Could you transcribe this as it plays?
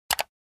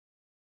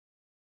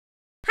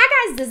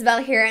guys,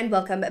 Isabella here and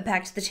welcome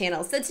back to the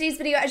channel. So today's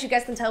video, as you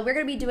guys can tell, we're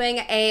going to be doing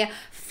a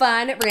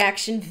fun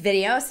reaction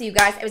video. So you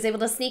guys, I was able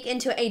to sneak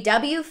into a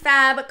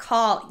WFABB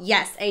call.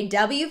 Yes, a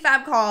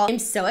WFABB call. I'm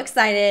so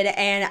excited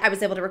and I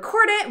was able to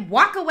record it,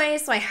 walk away.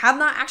 So I have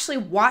not actually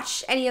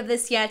watched any of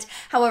this yet.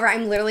 However,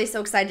 I'm literally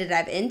so excited to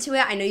dive into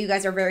it. I know you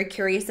guys are very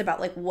curious about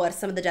like what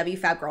some of the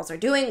WFABB girls are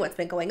doing, what's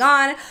been going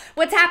on,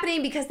 what's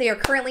happening, because they are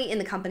currently in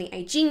the company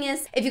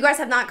IGENIUS. If you guys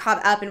have not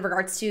caught up in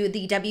regards to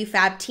the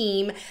WFABB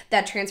team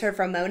that transferred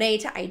from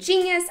monat to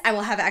IGENIUS, I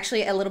will have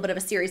actually a little bit of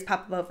a series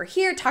pop up over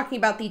here talking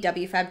about the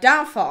WFABB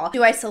downfall.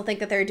 Do I still think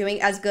that they're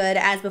doing as good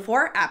as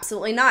before?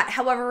 Absolutely not.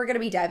 However, we're going to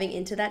be diving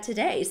into that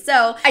today.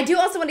 So I do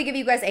also want to give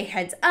you guys a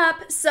heads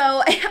up.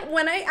 So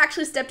when I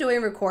actually stepped away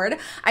and record,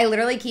 I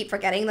literally keep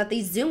forgetting that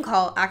the Zoom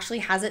call actually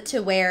has it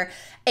to where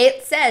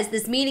it says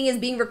this meeting is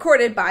being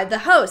recorded by the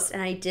host,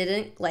 and I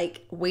didn't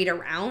like wait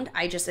around.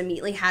 I just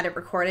immediately had it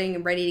recording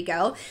and ready to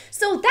go.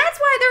 So that's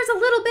why there's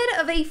a little bit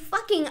of a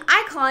fucking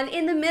icon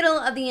in the middle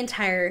of the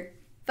entire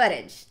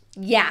footage.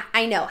 Yeah,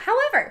 I know.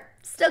 However,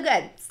 still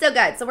good, still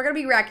good. So we're gonna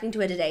be reacting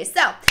to it today.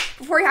 So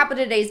before we hop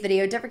into today's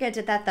video, don't forget to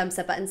hit that thumbs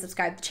up button,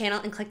 subscribe to the channel,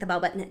 and click the bell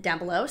button down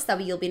below so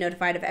that you'll be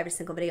notified of every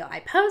single video I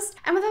post.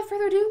 And without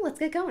further ado, let's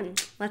get going.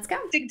 Let's go.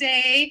 Big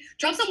day.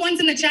 Drop some ones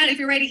in the chat if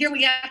you're ready to hear what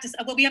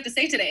we have to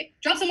say today.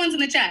 Drop some ones in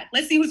the chat.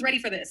 Let's see who's ready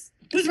for this.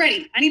 Who's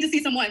ready? I need to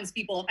see some ones,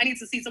 people. I need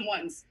to see some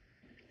ones.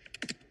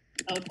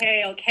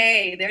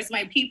 Okay. There's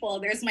my people.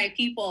 There's my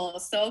people.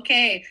 So,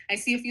 okay. I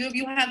see a few of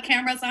you have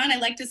cameras on. I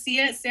like to see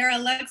it. Sarah,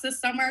 Alexa,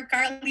 Summer,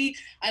 Carly.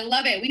 I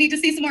love it. We need to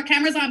see some more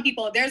cameras on,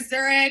 people. There's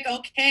Zurich.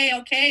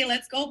 Okay.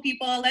 Let's go,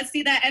 people. Let's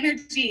see that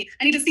energy.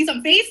 I need to see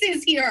some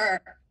faces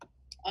here.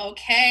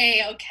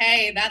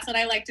 Okay. That's what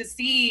I like to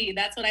see.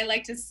 That's what I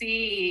like to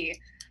see.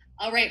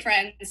 All right,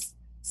 friends.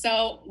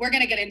 So we're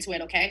going to get into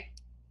it, okay?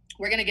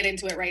 We're going to get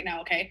into it right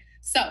now, okay?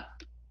 So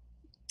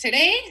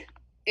today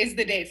is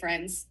the day,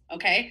 friends,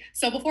 okay?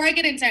 So before I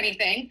get into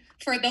anything,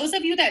 for those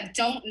of you that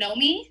don't know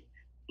me,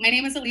 my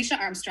name is Alicia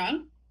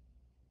Armstrong.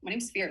 My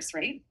name's fierce,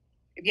 right?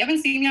 If you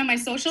haven't seen me on my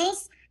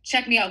socials,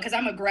 check me out because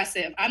I'm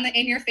aggressive. I'm the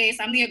in your face,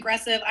 I'm the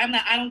aggressive, I'm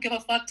the I don't give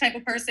a fuck type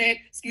of person.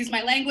 Excuse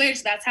my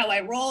language, that's how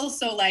I roll.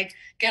 So like,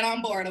 get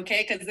on board,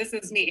 okay? Because this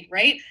is me,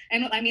 right?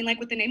 And I mean, like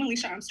with the name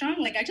Alicia Armstrong,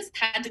 like I just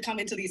had to come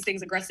into these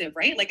things aggressive,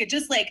 right? Like it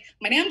just like,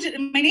 my name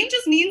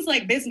just means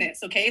like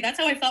business, okay? That's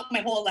how I felt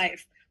my whole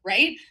life.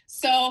 Right?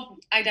 So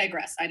I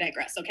digress.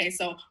 Okay,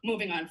 so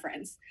moving on,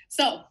 friends.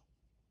 So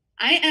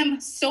I am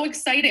so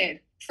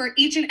excited for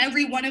each and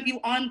every one of you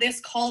on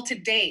this call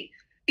today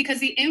because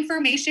the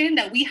information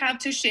that we have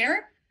to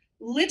share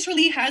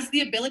literally has the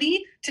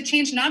ability to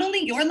change not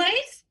only your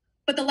life,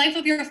 but the life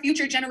of your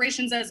future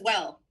generations as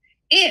well.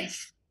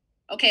 If,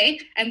 okay,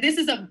 and this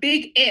is a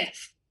big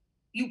if,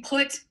 you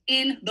put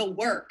in the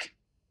work.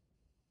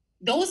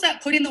 Those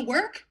that put in the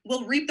work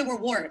will reap the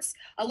rewards.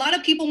 A lot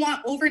of people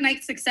want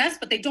overnight success,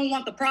 but they don't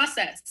want the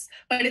process.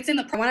 But it's in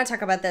the I want to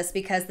talk about this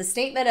because the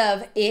statement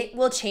of it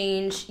will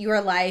change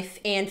your life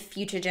and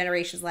future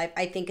generations' life,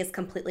 I think is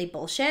completely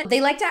bullshit.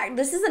 They like to,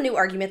 this is a new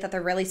argument that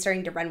they're really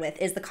starting to run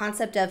with, is the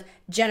concept of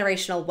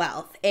generational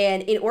wealth.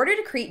 And in order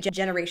to create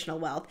generational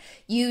wealth,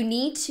 you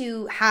need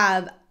to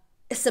have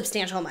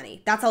substantial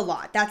money. That's a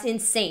lot. That's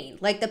insane.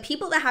 Like the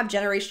people that have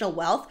generational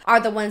wealth are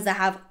the ones that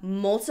have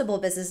multiple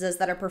businesses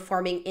that are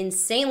performing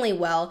insanely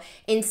well,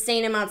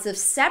 insane amounts of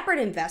separate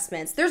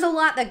investments. There's a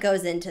lot that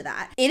goes into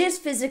that. It is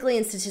physically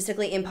and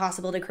statistically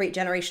impossible to create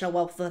generational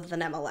wealth with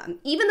an MLM.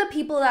 Even the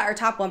people that are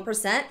top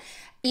 1%,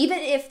 even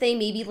if they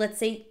maybe, let's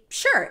say,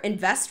 sure,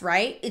 invest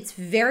right, it's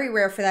very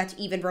rare for that to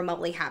even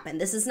remotely happen.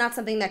 This is not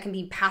something that can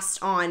be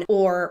passed on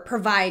or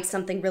provide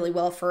something really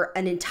well for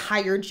an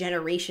entire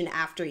generation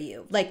after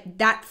you. Like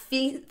that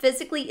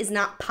physically is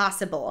not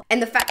possible.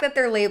 And the fact that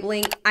they're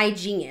labeling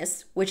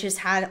IGENIUS, which has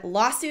had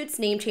lawsuits,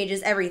 name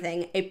changes,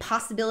 everything, a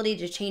possibility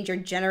to change your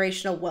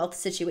generational wealth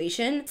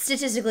situation,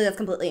 statistically, that's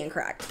completely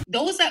incorrect.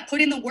 Those that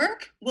put in the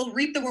work will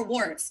reap the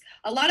rewards.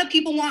 A lot of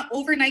people want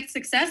overnight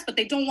success, but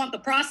they don't want the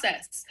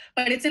process.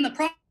 But it's in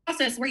the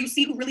process where you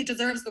see who really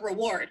deserves the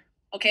reward,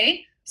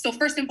 okay? So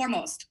first and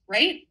foremost,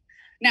 right?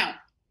 Now,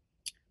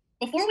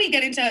 before we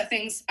get into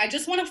things, I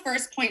just want to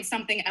first point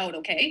something out,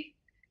 okay?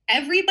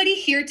 Everybody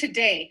here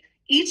today,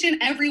 each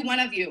and every one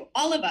of you,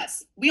 all of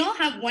us, we all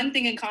have one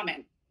thing in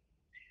common.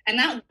 And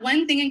that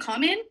one thing in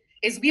common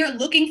is we are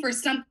looking for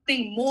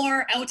something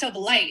more out of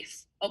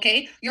life,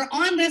 okay? You're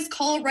on this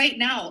call right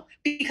now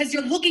because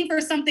you're looking for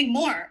something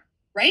more,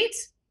 right?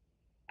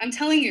 I'm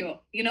telling you,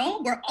 you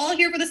know, we're all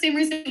here for the same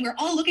reason. We're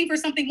all looking for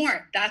something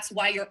more. That's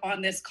why you're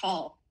on this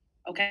call,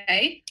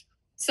 okay?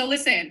 So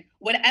listen,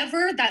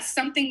 whatever that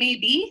something may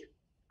be,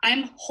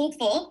 I'm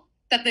hopeful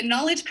that the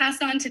knowledge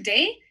passed on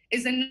today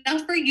is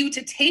enough for you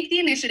to take the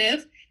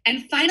initiative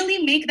and finally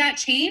make that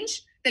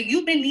change that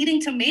you've been needing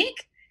to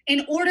make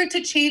in order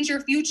to change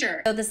your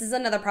future. So this is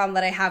another problem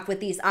that I have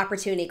with these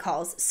opportunity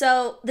calls.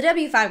 So the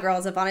W5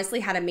 girls have honestly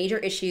had a major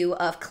issue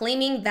of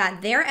claiming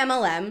that their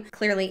MLM,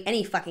 clearly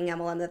any fucking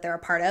MLM that they're a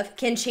part of,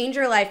 can change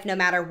your life no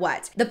matter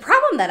what. The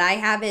problem that I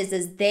have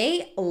is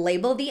they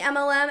label the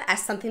MLM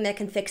as something that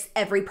can fix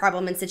every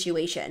problem and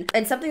situation.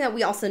 And something that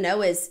we also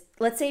know is,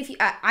 let's say if you,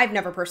 I've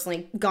never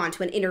personally gone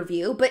to an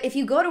interview, but if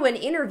you go to an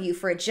interview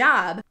for a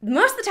job,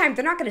 most of the time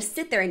they're not gonna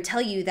sit there and tell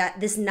you that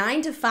this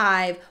 9 to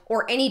 5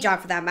 or any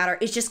job for that matter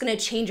is just gonna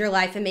change your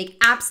life and make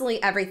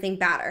absolutely everything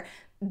better.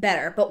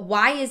 But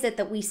why is it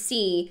that we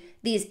see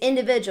these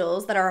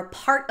individuals that are a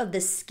part of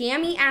this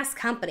scammy ass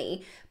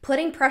company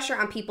putting pressure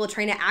on people,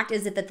 trying to act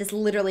as if that this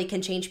literally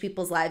can change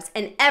people's lives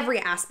in every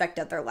aspect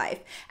of their life?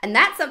 And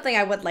that's something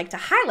I would like to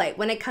highlight.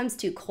 When it comes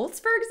to cults,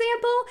 for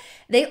example,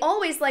 they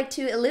always like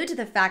to allude to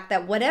the fact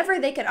that whatever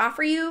they could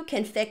offer you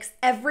can fix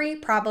every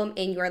problem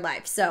in your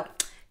life. So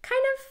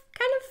kind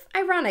of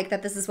ironic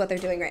that this is what they're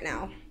doing right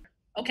now.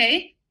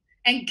 Okay?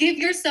 And give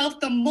yourself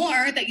the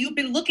more that you've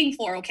been looking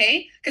for,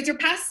 okay? Because your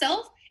past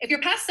self, if your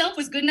past self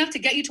was good enough to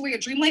get you to where your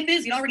dream life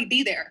is, you'd already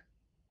be there,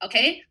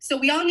 okay? So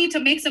we all need to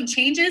make some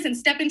changes and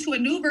step into a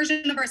new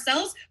version of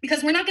ourselves,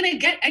 because we're not gonna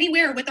get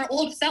anywhere with our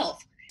old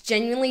self.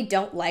 Genuinely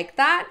don't like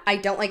that. I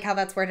don't like how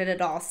that's worded at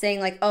all.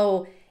 Saying like,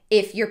 oh,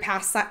 if your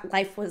past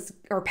life was,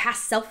 or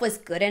past self was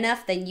good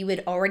enough, then you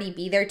would already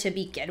be there to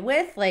begin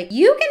with. Like,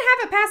 you can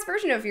have a past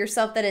version of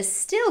yourself that is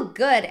still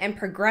good and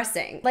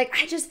progressing. Like,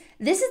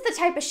 this is the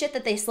type of shit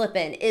that they slip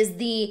in, is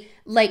the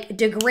like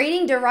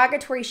degrading,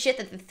 derogatory shit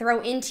that they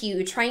throw into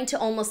you, trying to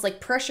almost like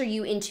pressure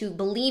you into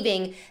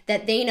believing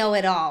that they know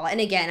it all. And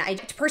again, I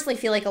personally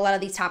feel like a lot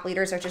of these top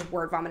leaders are just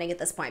word vomiting at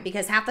this point,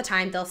 because half the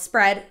time they'll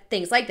spread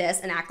things like this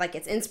and act like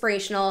it's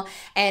inspirational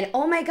and,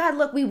 oh my God,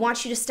 look, we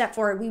want you to step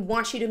forward. We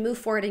want you to move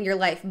forward in your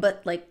life.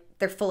 But like,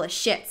 they're full of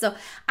shit. So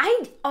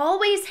I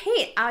always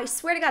hate, I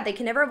swear to God, they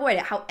can never avoid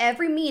it, how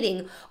every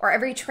meeting or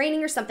every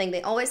training or something,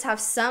 they always have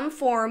some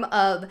form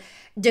of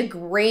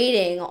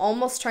degrading,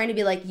 almost trying to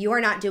be like, you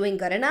are not doing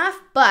good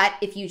enough. But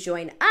if you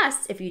join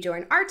us, if you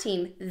join our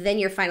team, then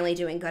you're finally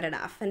doing good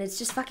enough. And it's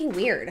just fucking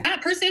weird. If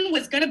that person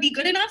was gonna be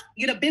good enough,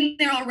 you'd have been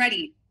there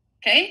already,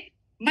 okay?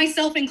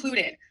 Myself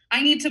included.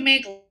 I need to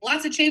make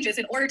lots of changes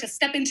in order to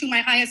step into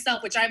my highest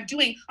self, which I'm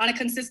doing on a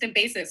consistent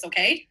basis,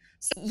 okay?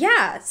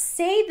 Yeah,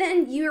 say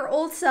then your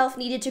old self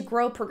needed to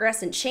grow,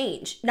 progress, and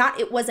change, not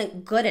it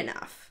wasn't good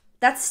enough.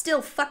 That's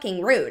still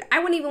fucking rude. I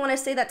wouldn't even want to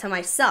say that to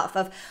myself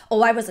of,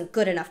 oh, I wasn't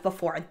good enough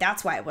before,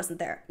 that's why I wasn't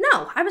there.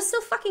 No, I was still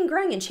fucking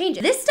growing and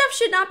changing. This stuff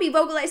should not be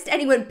vocalized to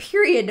anyone,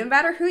 period, no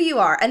matter who you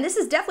are. And this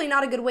is definitely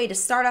not a good way to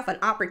start off an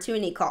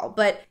opportunity call.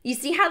 But you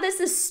see how this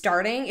is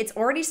starting? It's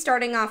already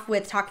starting off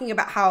with talking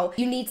about how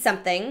you need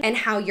something and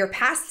how your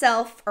past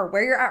self or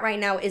where you're at right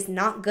now is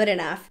not good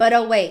enough. But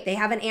oh wait, they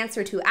have an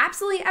answer to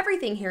absolutely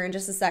everything here in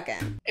just a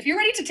second. If you're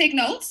ready to take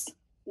notes,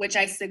 which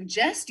I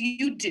suggest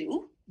you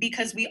do,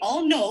 because we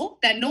all know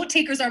that note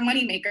takers are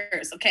money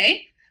makers,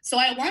 okay? So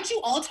I want you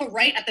all to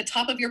write at the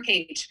top of your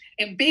page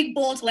in big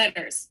bold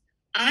letters,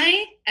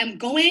 I am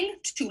going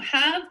to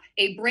have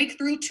a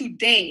breakthrough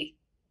today,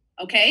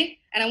 okay?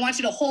 And I want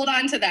you to hold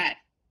on to that.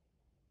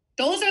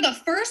 Those are the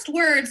first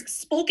words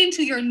spoken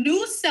to your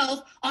new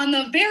self on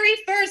the very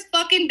first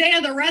fucking day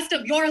of the rest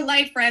of your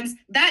life, friends.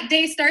 That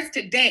day starts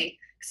today.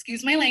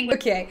 Excuse my language.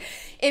 Okay,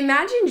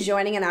 imagine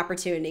joining an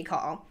opportunity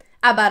call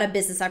about a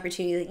business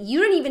opportunity that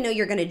you don't even know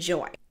you're gonna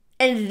join.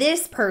 And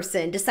this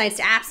person decides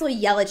to absolutely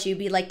yell at you,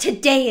 be like,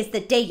 today is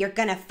the day you're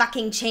gonna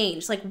fucking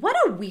change. Like, what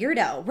a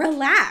weirdo.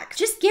 Relax.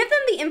 Just give them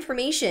the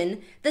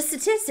information, the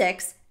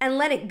statistics, and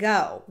let it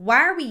go. Why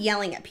are we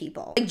yelling at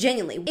people? Like,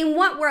 genuinely, in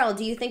what world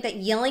do you think that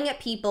yelling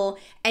at people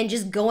and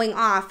just going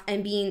off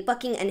and being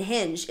fucking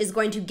unhinged is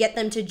going to get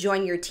them to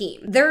join your team?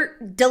 Their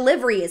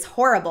delivery is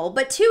horrible,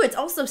 but two, it's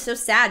also so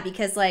sad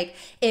because like,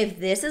 if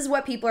this is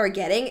what people are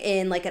getting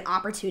in like an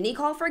opportunity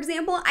call, for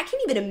example, I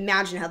can't even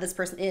imagine how this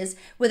person is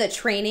with a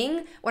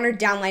training when her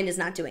downline is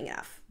not doing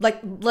enough. Like,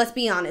 let's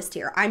be honest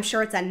here. I'm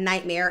sure it's a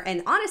nightmare.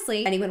 And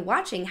honestly, anyone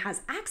watching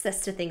has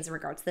access to things in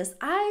regards to this.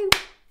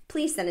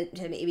 Please send it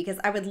to me because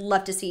I would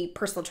love to see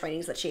personal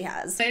trainings that she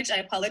has. I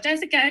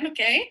apologize again,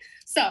 okay?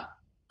 So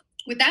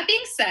with that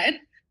being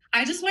said,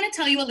 I just want to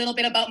tell you a little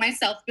bit about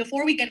myself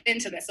before we get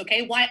into this,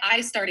 okay? Why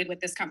I started with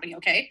this company,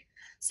 okay?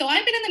 So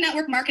I've been in the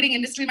network marketing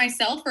industry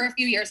myself for a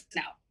few years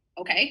now,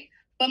 okay?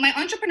 But my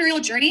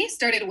entrepreneurial journey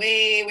started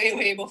way, way,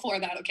 way before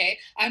that, okay?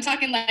 I'm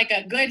talking like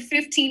a good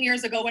 15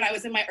 years ago when I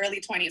was in my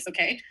early 20s,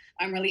 okay?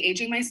 I'm really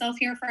aging myself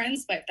here,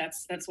 friends, but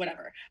that's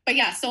whatever. But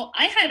yeah, so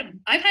I've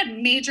had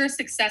major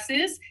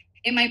successes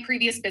in my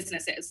previous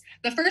businesses.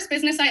 The first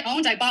business I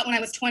owned, I bought when I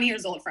was 20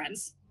 years old,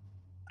 friends.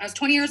 I was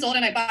 20 years old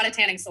and I bought a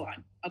tanning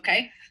salon,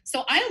 okay?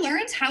 So I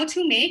learned how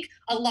to make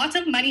a lot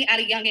of money at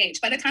a young age.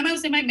 By the time I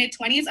was in my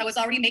mid-20s, I was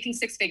already making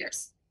 6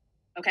 figures,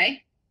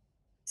 okay?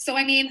 So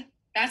I mean,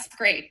 that's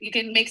great. You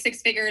can make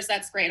 6 figures,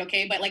 that's great,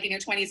 okay? But like in your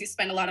 20s, you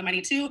spend a lot of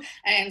money too.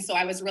 And so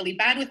I was really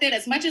bad with it.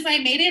 As much as I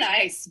made it,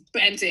 I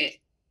spent it,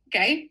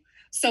 okay?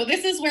 So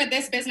this is where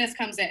this business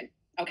comes in,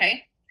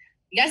 okay?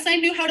 Yes, I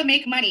knew how to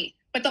make money,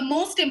 But the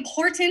most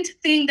important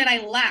thing that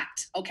I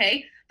lacked,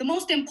 okay? The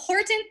most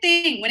important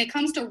thing when it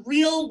comes to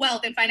real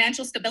wealth and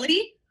financial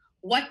stability,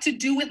 what to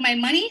do with my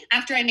money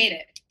after I made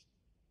it,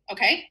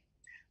 okay?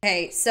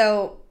 Okay,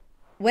 so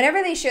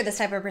whenever they share this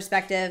type of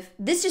perspective,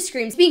 this just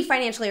screams being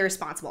financially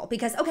irresponsible.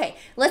 Because, okay,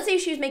 let's say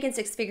she was making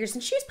 6 figures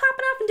and she was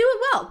popping off and doing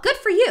well. Good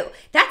for you.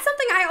 That's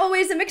something I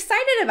always am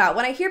excited about.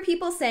 When I hear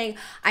people saying,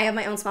 I have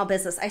my own small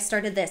business, I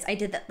started this, I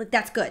did that, like,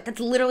 that's good. That's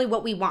literally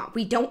what we want.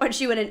 We don't want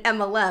you in an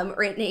MLM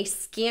or in a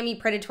scammy,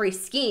 predatory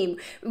scheme.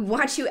 We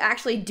want you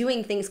actually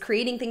doing things,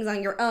 creating things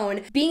on your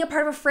own, being a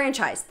part of a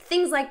franchise,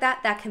 things like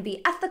that, that can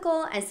be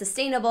ethical and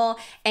sustainable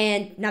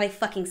and not a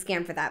fucking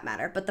scam for that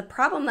matter. But the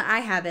problem that I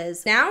have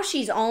is now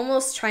she's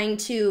almost trying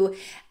to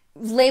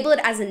label it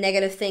as a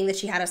negative thing that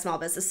she had a small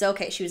business. So,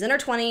 okay, she was in her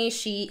 20s,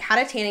 she had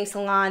a tanning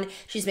salon,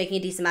 she's making a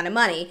decent amount of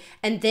money.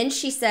 And then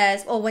she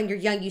says, oh, when you're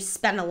young, you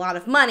spend a lot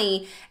of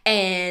money.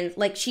 And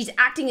like, she's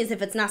acting as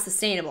if it's not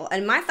sustainable.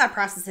 And my thought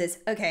process is,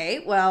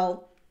 okay,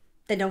 well,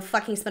 then don't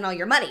fucking spend all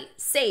your money.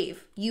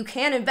 Save. You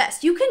can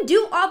invest. You can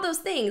do all those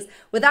things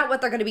without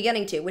what they're going to be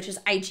getting to, which is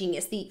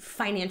IGENIUS, the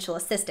financial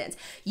assistance.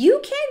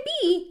 You can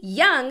be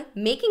young,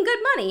 making good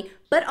money,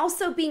 but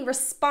also being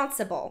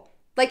responsible.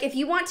 Like, if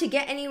you want to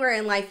get anywhere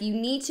in life, you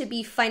need to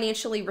be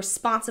financially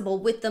responsible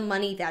with the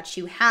money that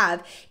you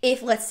have.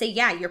 If, let's say,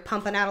 yeah, you're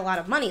pumping out a lot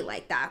of money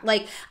like that.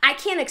 Like, I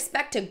can't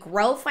expect to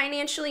grow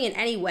financially in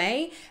any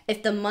way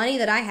if the money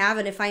that I have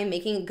and if I am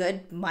making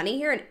good money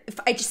here and if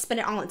I just spend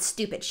it all on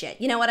stupid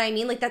shit. You know what I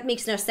mean? Like, that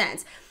makes no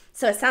sense.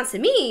 So it sounds to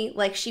me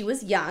like she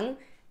was young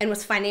and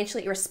was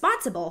financially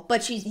irresponsible,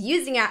 but she's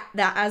using that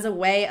as a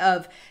way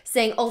of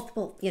saying, oh,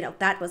 well, you know,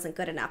 that wasn't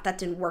good enough. That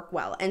didn't work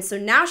well. And so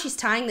now she's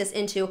tying this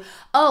into,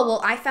 oh,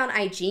 well, I found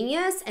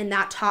IGENIUS and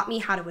that taught me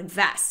how to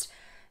invest.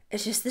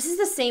 It's just, this is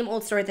the same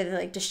old story that I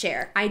like to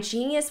share.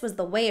 IGENIUS was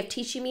the way of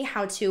teaching me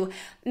how to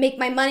make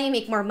my money,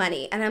 make more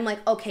money. And I'm like,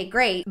 okay,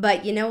 great.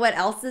 But you know what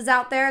else is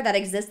out there that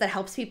exists that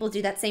helps people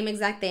do that same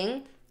exact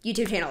thing?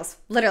 YouTube channels.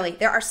 Literally,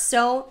 there are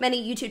so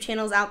many YouTube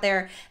channels out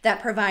there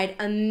that provide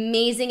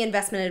amazing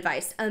investment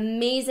advice,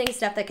 amazing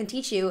stuff that can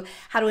teach you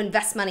how to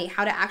invest money,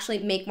 how to actually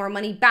make more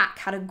money back,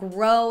 how to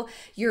grow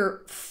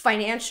your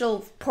financial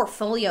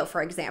portfolio,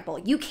 for example.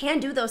 You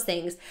can do those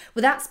things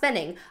without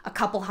spending a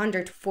couple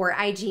hundred for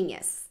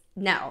IGENIUS.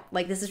 No,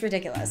 like, this is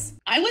ridiculous.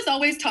 I was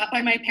always taught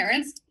by my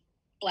parents,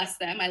 bless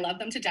them, I love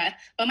them to death,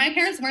 but my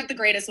parents weren't the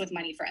greatest with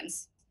money,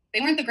 friends.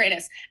 They weren't the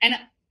greatest. And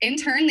in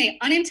turn, they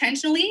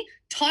unintentionally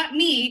taught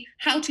me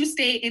how to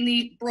stay in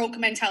the broke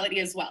mentality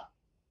as well.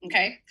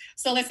 Okay.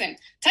 So listen,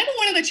 type of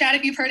one in the chat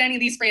if you've heard any of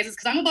these phrases,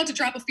 because I'm about to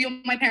drop a few of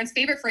my parents'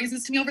 favorite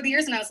phrases to me over the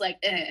years. And I was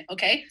like,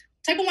 okay.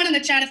 Type of one in the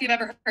chat if you've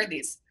ever heard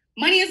these.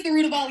 Money is the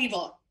root of all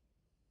evil.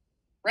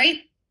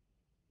 Right?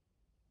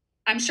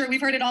 I'm sure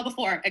we've heard it all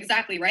before.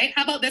 Exactly. Right?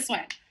 How about this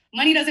one?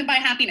 Money doesn't buy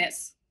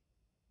happiness.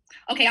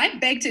 Okay. I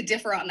beg to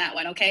differ on that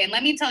one. Okay. And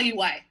let me tell you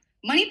why.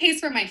 Money pays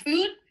for my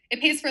food.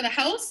 It pays for the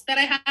house that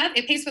I have.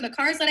 It pays for the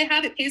cars that I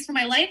have. It pays for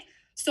my life.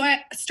 So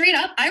straight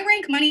up, I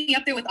rank money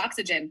up there with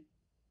oxygen.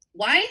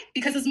 Why?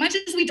 Because as much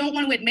as we don't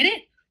want to admit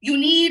it, you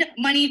need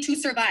money to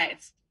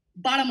survive.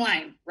 Bottom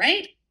line,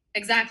 right?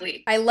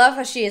 Exactly. I love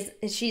how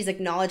she's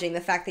acknowledging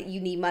the fact that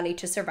you need money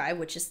to survive,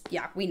 which is,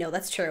 yeah, we know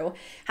that's true.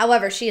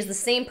 However, she is the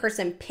same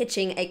person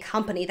pitching a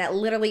company that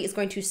literally is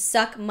going to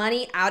suck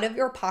money out of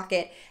your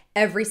pocket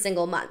every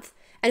single month.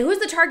 And who's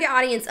the target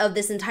audience of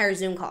this entire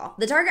Zoom call?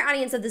 The target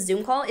audience of the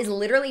Zoom call is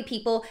literally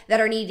people that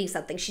are needing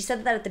something. She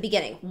said that at the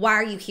beginning. Why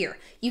are you here?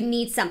 You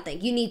need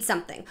something. You need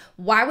something.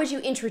 Why would you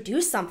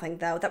introduce something,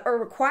 though, that would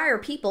require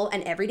people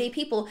and everyday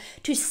people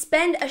to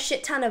spend a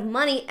shit ton of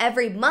money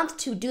every month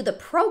to do the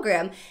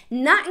program,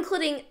 not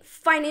including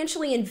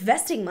financially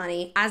investing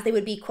money as they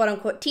would be, quote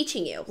unquote,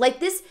 teaching you? Like,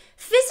 this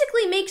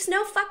physically makes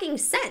no fucking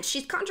sense.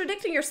 She's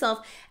contradicting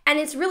herself, and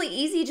it's really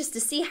easy just to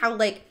see how,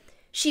 like,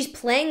 she's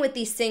playing with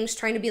these things,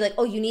 trying to be like,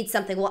 oh, you need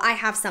something. Well, I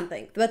have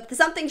something. But the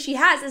something she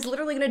has is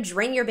literally going to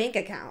drain your bank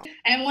account.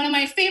 And one of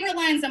my favorite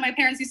lines that my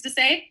parents used to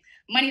say,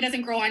 money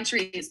doesn't grow on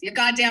trees. You're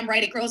goddamn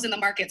right. It grows in the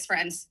markets,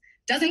 friends.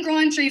 Doesn't grow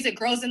on trees. It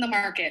grows in the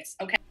markets.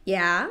 Okay.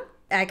 Yeah,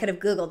 I could have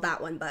Googled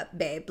that one, but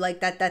babe, like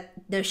that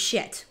no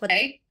shit.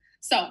 Okay.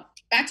 So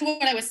back to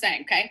what I was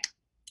saying. Okay.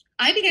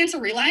 I began to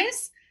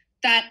realize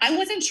that I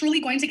wasn't truly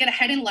going to get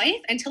ahead in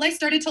life until I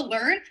started to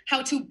learn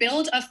how to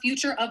build a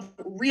future of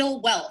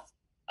real wealth.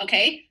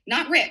 Okay,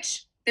 not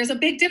rich. There's a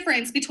big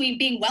difference between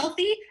being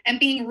wealthy and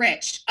being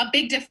rich. A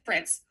big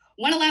difference.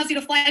 One allows you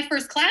to fly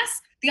first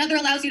class. The other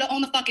allows you to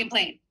own the fucking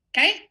plane.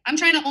 Okay, I'm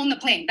trying to own the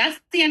plane.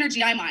 That's the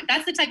energy I'm on.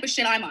 That's the type of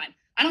shit I'm on.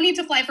 I don't need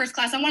to fly first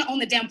class. I want to own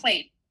the damn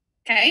plane.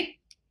 Okay,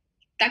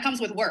 that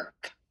comes with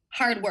work,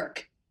 hard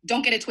work.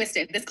 Don't get it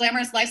twisted. This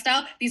glamorous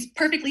lifestyle, these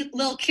perfectly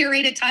little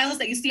curated tiles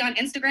that you see on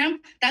Instagram,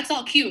 that's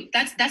all cute.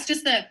 That's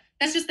just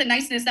the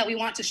niceness that we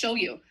want to show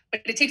you.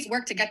 But it takes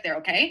work to get there.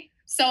 Okay,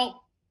 so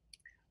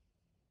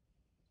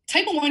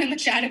type a one in the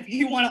chat if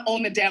you want to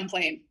own the damn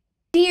plane.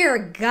 Dear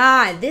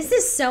God, this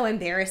is so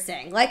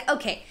embarrassing. Like,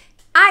 okay,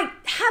 I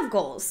have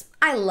goals.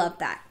 I love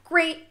that.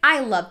 Great,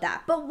 I love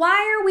that. But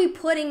why are we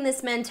putting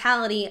this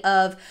mentality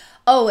of,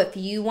 oh, if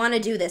you want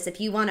to do this,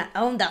 if you want to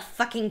own the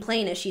fucking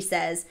plane, as she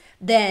says,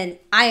 then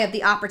I have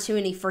the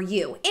opportunity for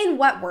you. In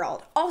what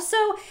world? Also,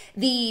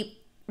 the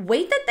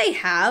weight that they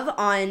have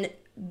on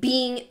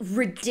being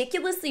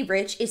ridiculously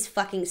rich is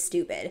fucking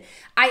stupid.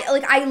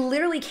 I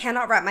literally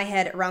cannot wrap my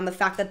head around the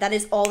fact that that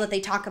is all that they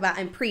talk about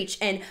and preach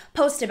and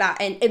post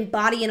about and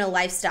embody in a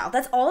lifestyle.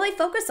 That's all they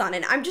focus on.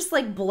 And I'm just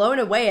like blown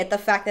away at the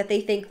fact that they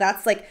think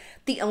that's like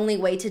the only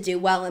way to do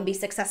well and be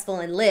successful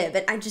and live.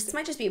 And this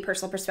might just be a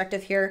personal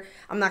perspective here,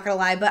 I'm not gonna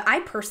lie, but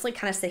I personally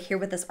kind of sit here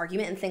with this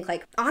argument and think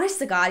like, honest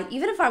to God,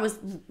 even if I was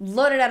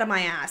loaded out of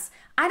my ass,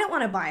 I don't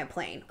want to buy a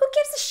plane. Who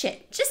gives a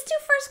shit? Just do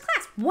first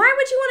class. Why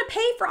would you want to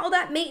pay for all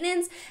that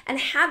maintenance and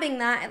having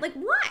that? And like,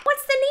 what?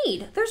 What's the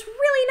need? There's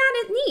really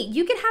not a need.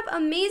 You can have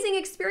amazing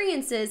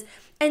experiences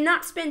and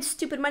not spend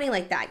stupid money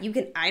like that. You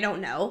can, I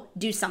don't know,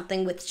 do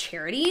something with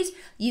charities.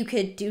 You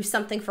could do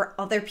something for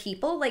other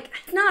people. Like,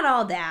 it's not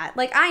all that.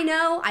 Like, I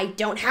know I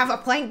don't have a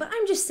plane, but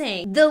I'm just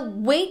saying the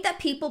weight that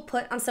people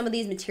put on some of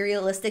these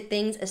materialistic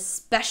things,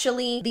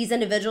 especially these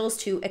individuals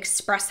to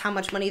express how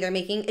much money they're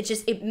making,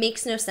 it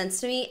makes no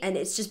sense to me. And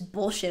it's just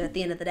bullshit at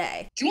the end of the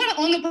day. Do you want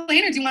to own the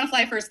plane or do you want to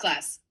fly first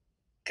class?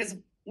 Because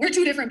we're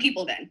two different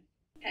people then.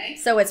 Okay.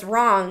 So it's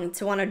wrong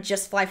to want to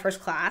just fly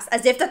first class,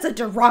 as if that's a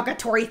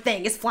derogatory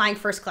thing, is flying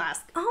first class.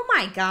 Oh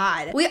my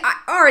God.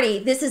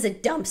 This is a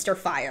dumpster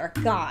fire.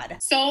 God.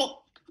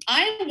 So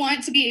I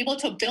want to be able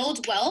to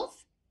build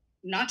wealth,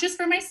 not just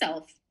for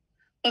myself,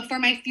 but for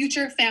my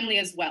future family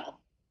as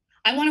well.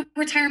 I want to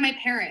retire my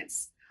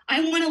parents.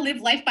 I want to live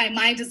life by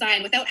my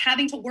design without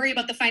having to worry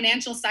about the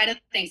financial side of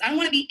things. I don't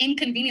want to be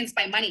inconvenienced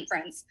by money,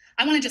 friends.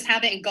 I want to just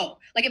have it and go.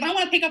 Like if I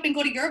want to pick up and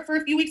go to Europe for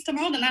a few weeks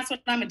tomorrow, then that's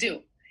what I'm going to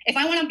do. If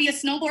I want to be a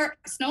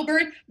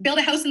snowbird, build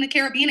a house in the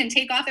Caribbean and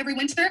take off every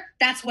winter,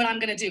 that's what I'm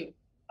going to do.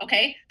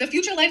 Okay? The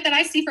future life that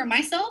I see for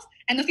myself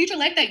and the future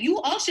life that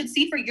you all should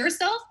see for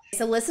yourself.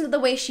 So listen to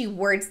the way she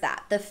words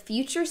that. The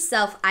future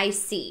self I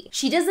see.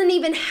 She doesn't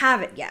even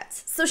have it yet.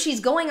 So she's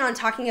going on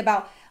talking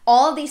about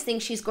all of these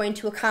things she's going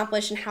to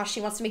accomplish and how she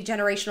wants to make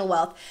generational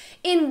wealth.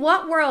 In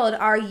what world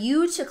are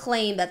you to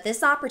claim that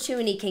this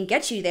opportunity can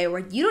get you there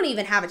where you don't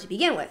even have it to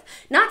begin with?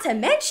 Not to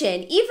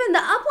mention, even the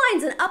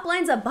uplines and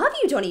uplines above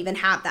you don't even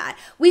have that.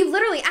 We've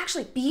literally,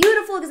 actually,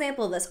 beautiful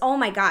example of this. Oh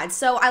my God.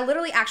 So I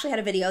literally actually had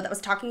a video that was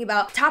talking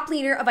about top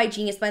leader of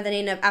IGENIUS by the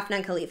name of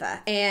Afnan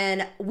Khalifa.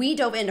 And we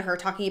dove into her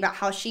talking about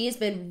how she has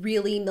been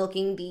really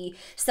milking the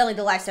selling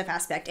the life stuff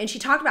aspect. And she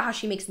talked about how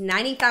she makes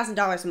 $90,000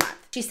 a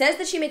month. She says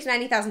that she makes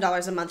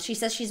 $90,000 a month. She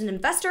says she's an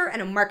investor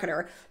and a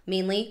marketer,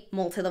 mainly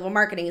multi-level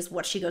marketing is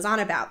what she goes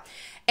on about.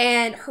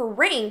 And her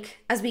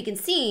rank, as we can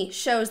see,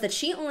 shows that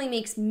she only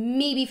makes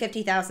maybe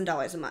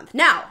 $50,000 a month.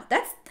 Now,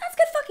 that's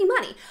good fucking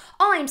money.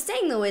 All I'm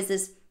saying though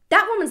is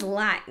that woman's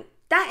lying.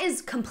 That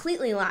is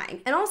completely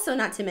lying. And also,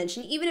 not to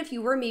mention, even if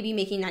you were maybe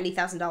making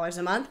 $90,000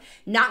 a month,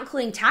 not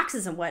including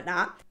taxes and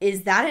whatnot,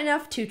 is that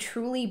enough to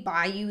truly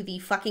buy you the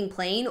fucking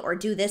plane or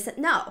do this?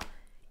 No.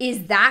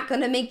 Is that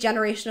going to make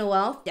generational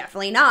wealth?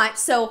 Definitely not.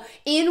 So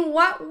in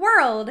what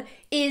world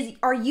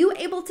are you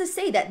able to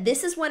say that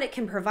this is what it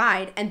can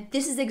provide and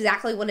this is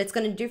exactly what it's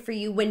going to do for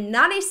you when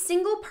not a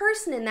single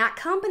person in that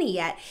company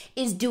yet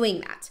is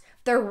doing that?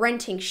 They're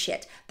renting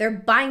shit. They're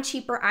buying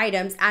cheaper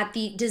items at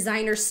the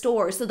designer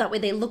stores so that way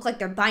they look like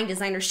they're buying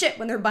designer shit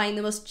when they're buying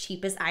the most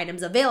cheapest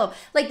items available.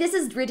 Like, this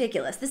is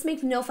ridiculous. This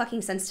makes no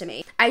fucking sense to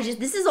me.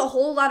 This is a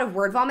whole lot of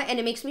word vomit and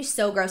it makes me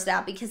so grossed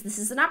out because this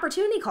is an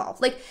opportunity call.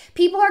 Like,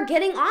 people are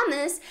getting on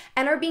this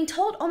and are being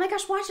told, oh my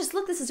gosh, watch this,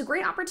 look, this is a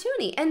great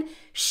opportunity. And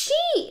she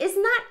is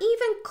not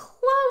even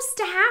close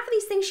to half of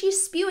these things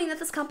she's spewing that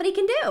this company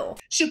can do.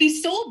 Should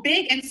be so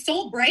big and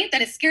so bright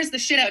that it scares the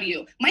shit out of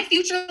you. My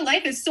future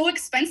life is so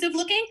expensive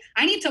looking.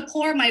 I need to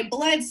pour my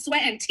blood,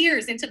 sweat, and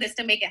tears into this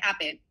to make it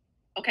happen.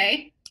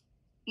 Okay?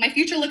 My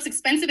future looks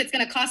expensive. It's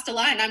going to cost a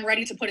lot, and I'm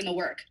ready to put in the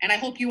work. And I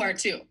hope you are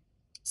too.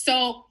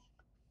 So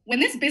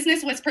when this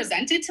business was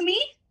presented to me,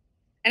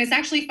 and it's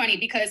actually funny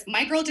because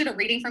my girl did a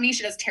reading for me.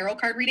 She does tarot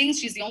card readings.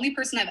 She's the only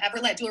person I've ever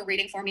let do a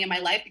reading for me in my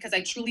life because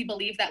I truly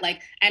believe that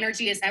like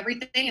energy is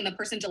everything and the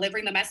person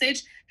delivering the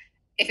message,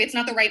 if it's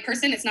not the right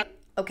person, it's not.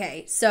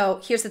 Okay,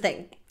 so here's the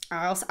thing.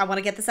 I want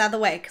to get this out of the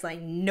way because I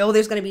know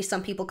there's going to be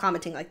some people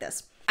commenting like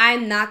this.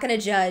 I'm not going to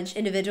judge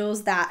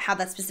individuals that have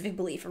that specific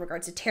belief in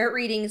regards to tarot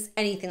readings,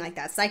 anything like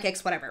that,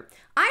 psychics, whatever.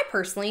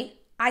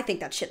 I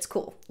think that shit's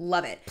cool.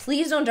 Love it.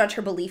 Please don't judge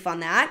her belief on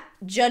that.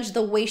 Judge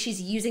the way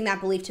she's using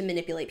that belief to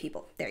manipulate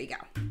people. There you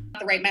go.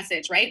 The right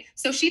message, right?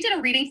 So she did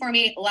a reading for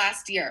me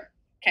last year,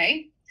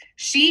 okay?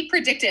 She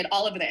predicted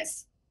all of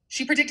this.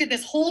 She predicted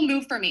this whole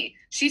move for me.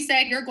 She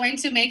said, you're going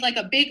to make like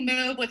a big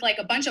move with like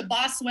a bunch of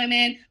boss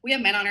women. We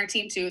have men on our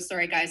team too.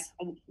 Sorry, guys.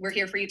 We're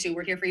here for you too.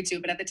 We're here for you too.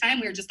 But at the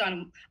time, we were just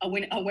on a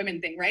women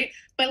thing, right?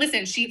 But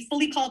listen, she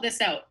fully called this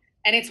out.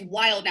 And it's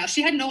wild now.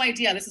 She had no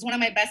idea. This is one of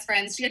my best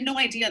friends. She had no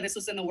idea this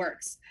was in the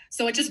works.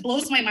 So it just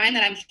blows my mind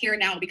that I'm here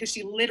now because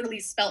she literally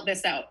spelled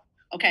this out.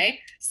 Okay?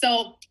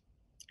 So.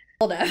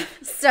 Hold up.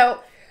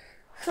 So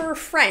her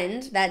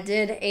friend that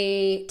did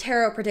a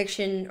tarot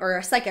prediction or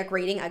a psychic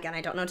reading, again,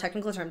 I don't know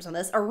technical terms on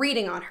this, a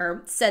reading on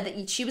her, said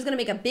that she was going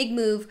to make a big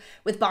move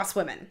with Boss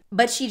Women.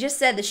 But she just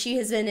said that she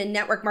has been in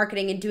network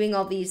marketing and doing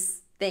all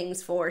these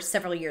things for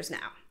several years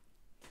now.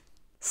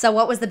 So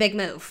what was the big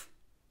move?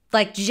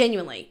 Like,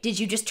 genuinely, did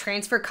you just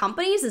transfer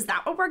companies? Is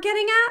that what we're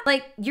getting at?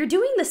 Like, you're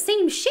doing the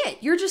same shit.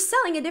 You're just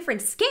selling a different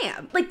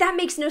scam. Like, that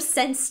makes no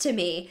sense to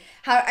me.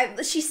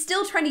 She's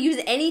still trying to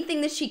use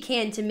anything that she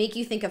can to make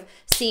you think of,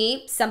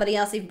 see, somebody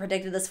else even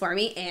predicted this for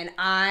me, and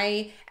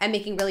I am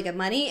making really good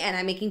money, and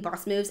I'm making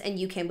boss moves, and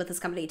you can with this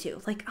company too.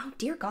 Like, oh,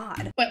 dear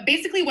God. But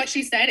basically what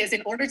she said is,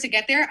 in order to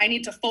get there, I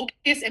need to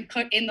focus and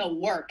put in the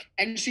work.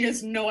 And she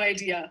has no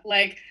idea.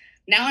 Like,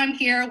 now I'm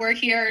here, we're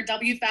here,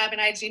 WFABB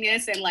and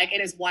IGENIUS, and like, it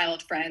is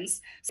wild,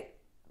 friends.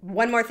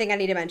 One more thing I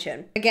need to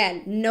mention.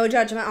 Again, no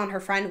judgment on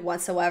her friend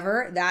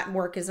whatsoever. That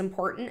work is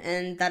important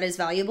and that is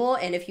valuable.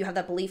 And if you have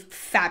that belief,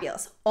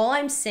 fabulous. All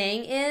I'm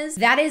saying is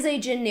that is a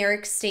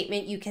generic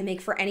statement you can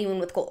make for anyone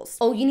with goals.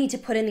 Oh, you need to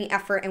put in the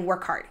effort and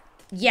work hard.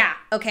 Yeah,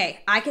 okay,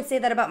 I could say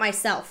that about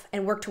myself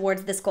and work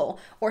towards this goal.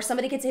 Or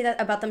somebody could say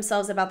that about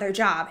themselves, about their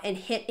job, and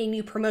hit a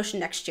new promotion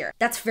next year.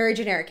 That's very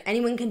generic.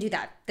 Anyone can do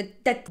that.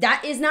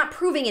 That is not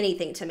proving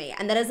anything to me.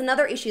 And that is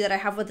another issue that I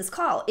have with this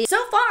call.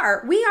 So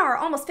far, we are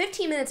almost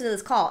 15 minutes into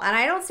this call, and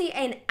I don't see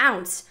an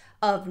ounce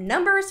of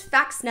numbers,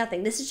 facts,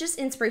 nothing. This is just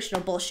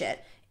inspirational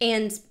bullshit.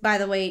 And by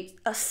the way,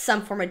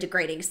 some form of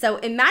degrading. So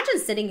imagine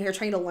sitting here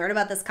trying to learn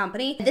about this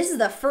company. This is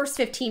the first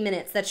 15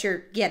 minutes that you're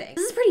getting.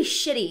 This is pretty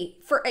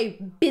shitty for a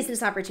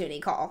business opportunity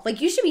call. Like,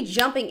 you should be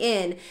jumping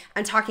in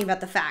and talking about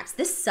the facts.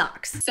 This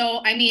sucks. So,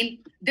 I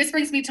mean, this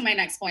brings me to my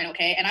next point,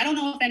 okay? And I don't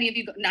know if any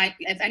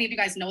of you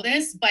guys know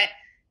this, but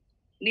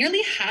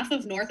nearly half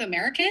of North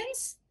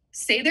Americans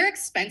say their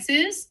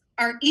expenses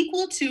are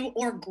equal to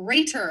or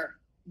greater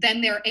than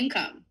their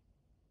income.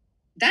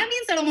 That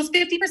means that almost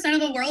 50%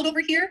 of the world over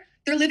here,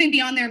 they're living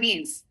beyond their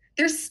means.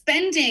 They're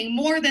spending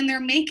more than they're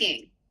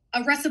making.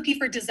 A recipe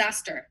for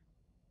disaster,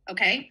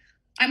 okay?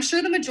 I'm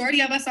sure the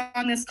majority of us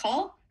on this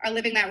call are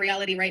living that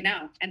reality right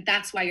now. And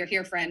that's why you're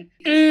here, friend.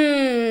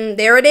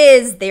 There it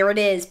is. There it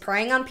is.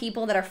 Preying on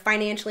people that are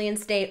financially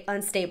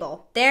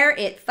unstable. There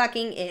it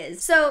fucking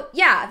is. So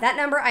yeah, that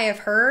number I have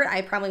heard,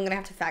 I probably am going to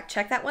have to fact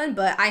check that one,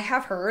 but I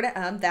have heard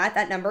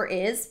that number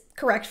is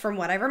correct from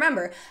what I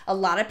remember. A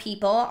lot of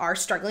people are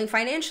struggling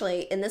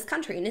financially in this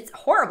country, and it's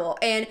horrible.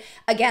 And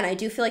again, I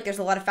do feel like there's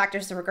a lot of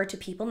factors in regard to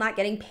people not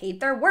getting paid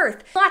their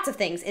worth. Lots of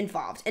things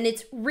involved, and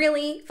it's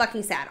really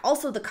fucking sad.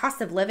 Also, the cost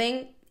of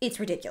living, it's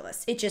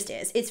ridiculous. It just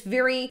is. It's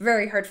very,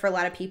 very hard for a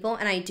lot of people,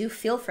 and I do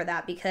feel for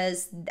that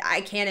because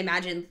I can't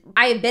imagine.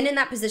 I have been in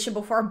that position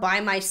before by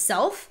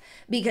myself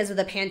because of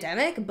the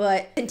pandemic,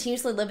 but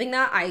continuously living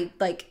that,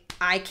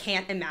 I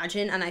can't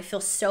imagine, and I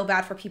feel so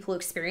bad for people who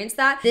experience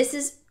that. This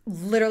is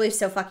literally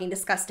so fucking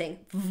disgusting.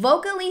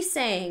 Vocally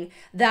saying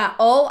that,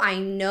 oh, I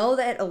know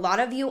that a lot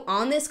of you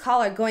on this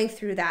call are going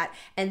through that,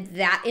 and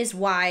that is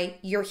why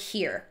you're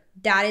here.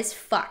 That is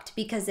fucked,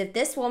 because if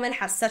this woman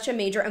has such a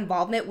major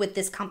involvement with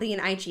this company in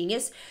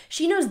IGENIUS,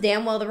 she knows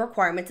damn well the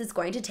requirements it's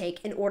going to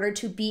take in order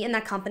to be in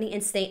that company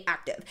and stay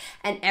active.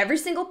 And every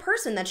single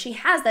person that she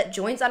has that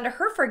joins under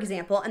her, for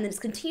example, and then is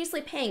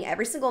continuously paying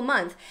every single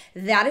month,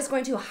 that is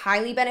going to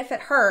highly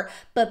benefit her,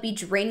 but be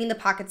draining the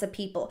pockets of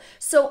people.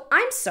 So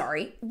I'm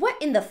sorry, what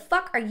in the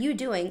fuck are you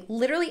doing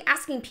literally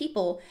asking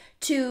people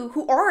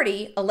who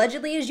already,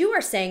 allegedly as you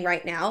are saying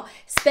right now,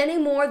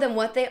 spending more than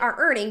what they are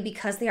earning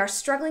because they are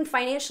struggling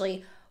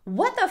financially?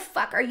 What the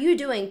fuck are you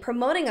doing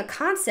promoting a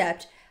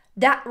concept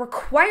that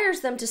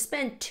requires them to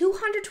spend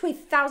 $200 to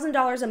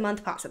 $1,000 a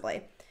month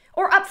possibly?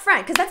 Or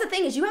upfront, because that's the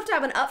thing, is you have to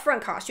have an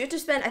upfront cost. You have to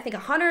spend, I think,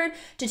 $100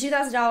 to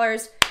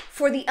 $2,000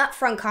 for the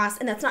upfront cost,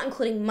 and that's not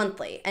including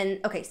monthly. And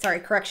okay, sorry,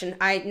 correction.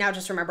 I now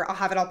just remember, I'll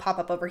have it all pop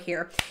up over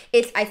here.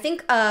 It's, I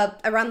think,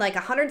 around like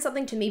 100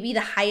 something to maybe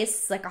the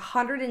highest, like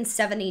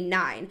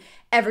 179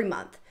 every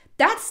month.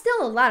 That's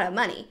still a lot of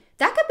money.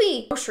 That could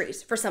be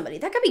groceries for somebody.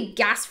 That could be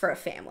gas for a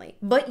family.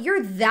 But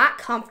you're that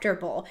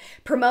comfortable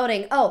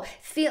promoting, oh,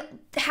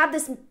 have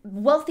this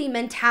wealthy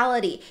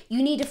mentality.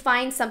 You need to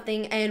find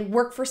something and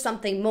work for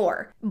something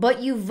more.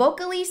 But you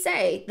vocally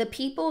say the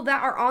people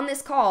that are on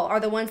this call are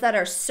the ones that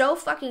are so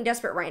fucking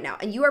desperate right now.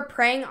 And you are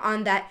preying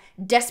on that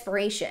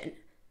desperation.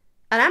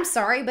 And I'm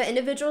sorry, but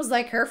individuals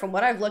like her, from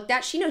what I've looked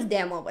at, she knows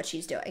damn well what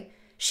she's doing.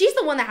 She's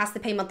the one that has to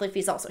pay monthly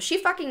fees also. She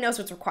fucking knows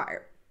what's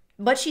required.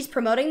 But she's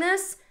promoting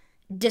this.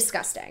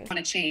 Disgusting. Want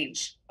to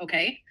change,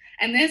 okay?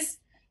 And this,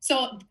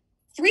 so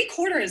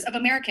 3/4 of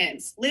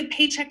Americans live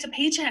paycheck to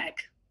paycheck.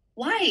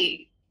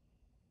 Why?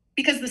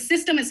 Because the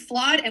system is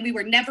flawed and we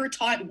were never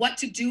taught what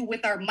to do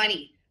with our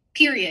money,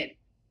 period.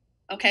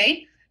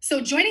 Okay? So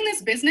joining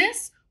this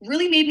business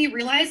really made me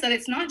realize that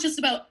it's not just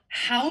about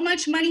how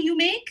much money you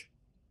make,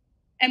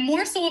 and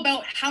more so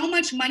about how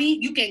much money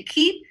you can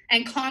keep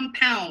and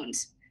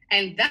compound.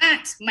 And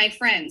that, my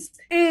friends.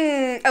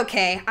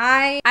 Okay,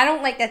 I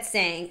don't like that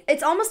saying.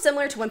 It's almost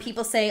similar to when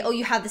people say, oh,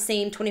 you have the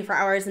same 24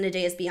 hours in a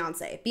day as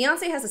Beyonce.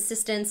 Beyonce has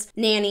assistants,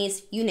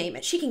 nannies, you name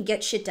it. She can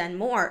get shit done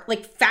more,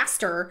 like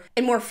faster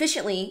and more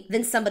efficiently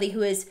than somebody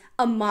who is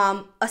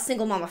a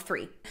single mom of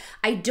 3.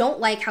 I don't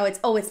like how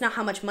it's not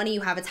how much money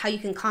you have, it's how you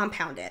can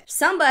compound it.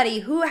 Somebody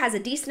who has a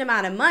decent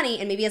amount of money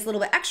and maybe has a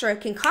little bit extra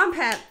can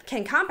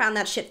compound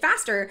that shit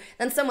faster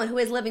than someone who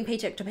is living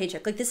paycheck to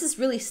paycheck. Like, this is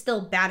really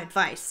still bad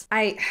advice.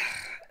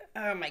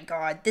 Oh my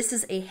God, this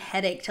is a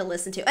headache to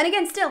listen to. And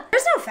again, still,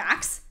 there's no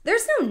facts.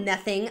 There's no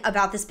nothing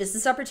about this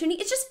business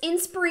opportunity. It's just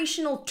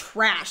inspirational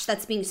trash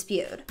that's being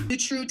spewed. The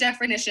true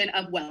definition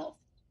of wealth.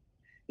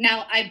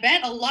 Now, I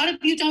bet a lot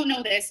of you don't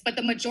know this, but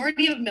the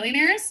majority of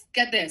millionaires,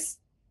 get this,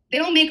 they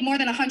don't make more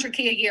than 100K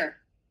a year.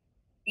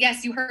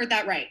 Yes, you heard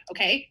that right,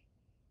 okay?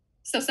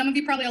 So some of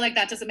you probably are like,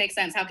 that doesn't make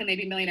sense. How can they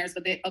be millionaires?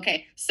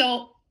 Okay,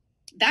 so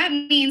that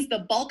means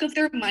the bulk of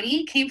their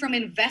money came from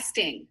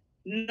investing,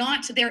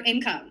 not their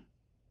income,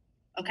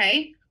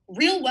 okay?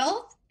 Real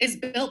wealth is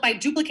built by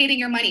duplicating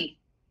your money.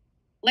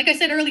 Like I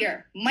said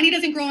earlier, money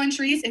doesn't grow on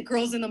trees, it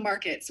grows in the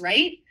markets,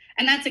 right?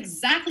 And that's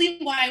exactly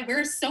why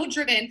we're so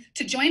driven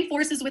to join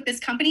forces with this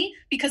company,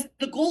 because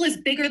the goal is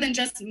bigger than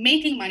just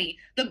making money.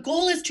 The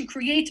goal is to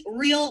create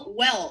real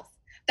wealth.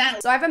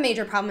 So I have a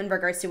major problem in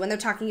regards to when they're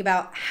talking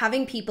about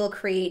having people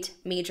create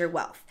major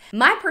wealth.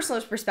 My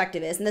personal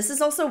perspective is, and this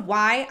is also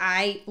why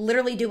I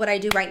literally do what I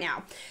do right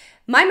now,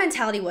 my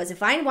mentality was,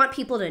 if I want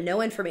people to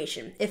know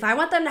information, if I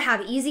want them to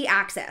have easy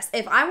access,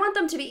 if I want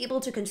them to be able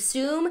to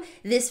consume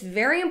this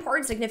very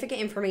important, significant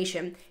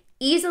information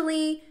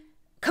easily,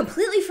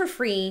 completely for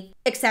free,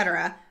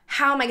 etc.,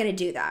 how am I going to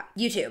do that?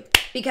 YouTube.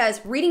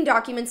 Because reading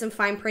documents in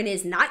fine print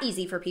is not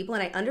easy for people,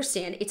 and I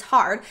understand it's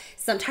hard.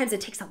 Sometimes it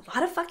takes a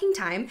lot of fucking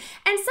time,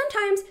 and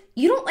sometimes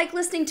you don't like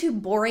listening to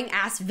boring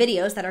ass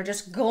videos that are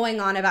just going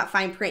on about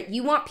fine print.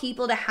 You want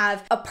people to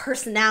have a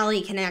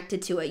personality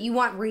connected to it. You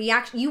want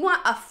reaction. You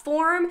want a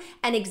form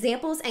and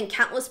examples and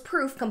countless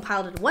proof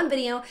compiled in one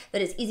video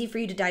that is easy for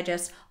you to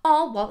digest,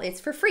 all while it's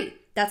for free.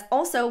 That's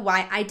also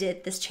why I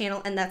did this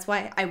channel, and that's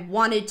why I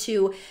wanted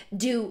to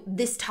do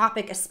this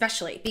topic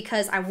especially,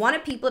 because I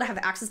wanted people to have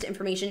access to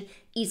information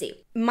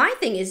easy. My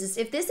thing is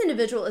if this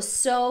individual is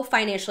so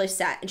financially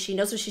set and she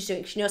knows what she's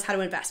doing, she knows how to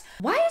invest,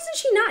 why isn't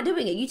she not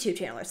doing a YouTube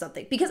channel or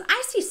something? Because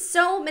I see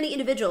so many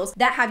individuals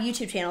that have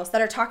YouTube channels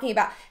that are talking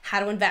about how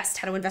to invest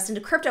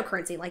into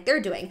cryptocurrency like they're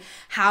doing,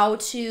 how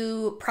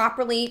to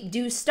properly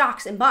do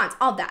stocks and bonds,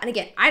 all that. And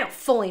again, I don't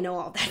fully know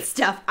all that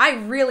stuff.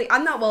 I'm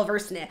not well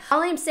versed in it.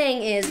 All I'm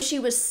saying is she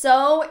was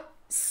so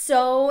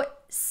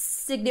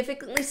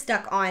significantly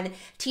stuck on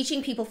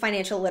teaching people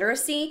financial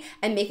literacy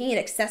and making it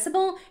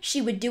accessible,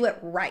 she would do it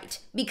right.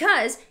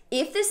 Because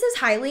if this is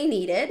highly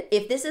needed,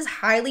 if this is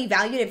highly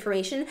valued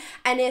information,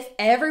 and if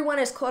everyone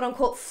is quote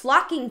unquote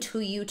flocking to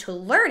you to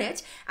learn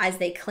it, as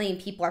they claim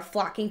people are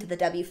flocking to the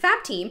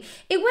WFABB team,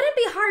 it wouldn't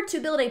be hard to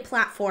build a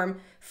platform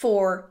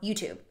for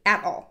YouTube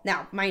at all.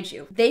 Now, mind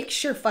you, they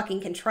sure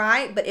fucking can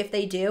try, but if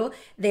they do,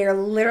 they're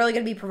literally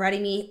going to be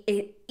providing me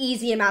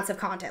easy amounts of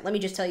content. Let me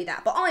just tell you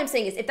that. But all I'm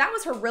saying is if that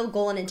was her real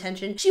goal and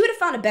intention, she would have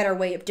found a better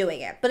way of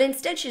doing it. But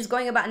instead, she's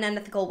going about an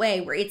unethical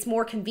way where it's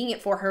more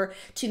convenient for her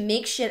to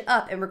make shit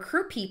up and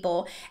recruit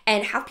people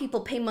and have people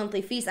pay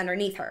monthly fees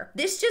underneath her.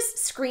 This just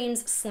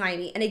screams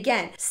slimy. And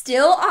again,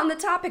 still on the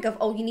topic of,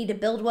 oh, you need to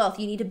build wealth.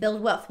 You need to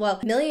build wealth.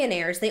 Well,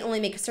 millionaires, they only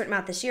make a certain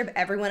amount this year, but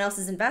everyone else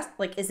is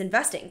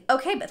investing.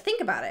 Okay, but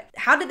think about it.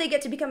 How did they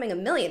get to becoming a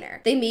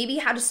millionaire? They maybe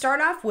had to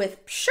start off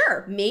with,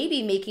 sure,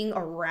 maybe making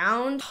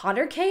around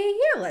 100K a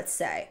year, let's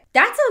say.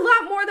 That's a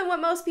lot more than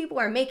what most people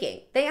are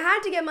making. They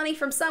had to get money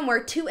from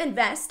somewhere to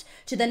invest,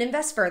 to then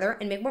invest further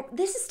and make more.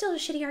 This is still a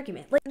shitty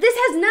argument. Like, this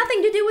has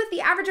nothing to do with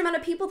the average amount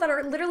of people that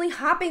are literally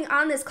hopping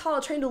on this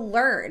call trying to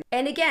learn.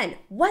 And again,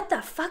 what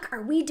the fuck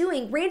are we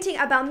doing ranting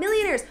about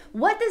millionaires?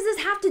 What does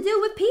this have to do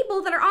with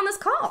people that are on this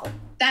call?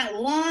 That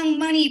long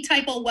money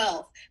type of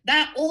wealth,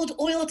 that old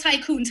oil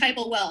tycoon type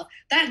of wealth,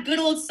 that good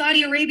old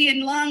Saudi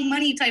Arabian long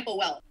money type of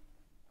wealth.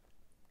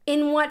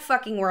 In what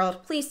fucking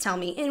world, please tell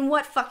me, in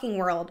what fucking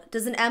world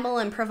does an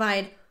MLM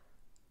provide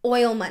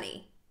oil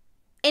money?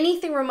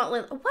 Anything remotely,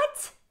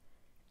 what?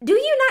 Do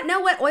you not know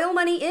what oil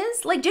money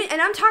is? Like,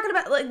 and I'm talking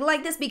about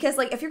like this because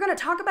like, if you're going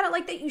to talk about it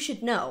like that, you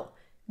should know.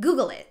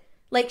 Google it.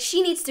 Like,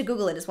 she needs to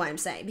Google it is what I'm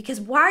saying.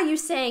 Because why are you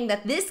saying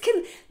that this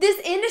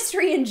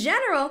industry in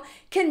general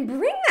can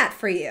bring that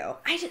for you?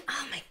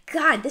 Oh my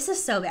God, this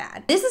is so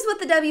bad. This is what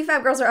the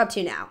WFABB girls are up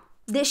to now.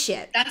 This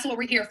shit. That's what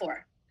we're here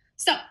for.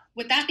 So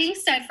with that being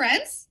said,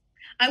 friends,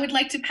 I would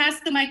like to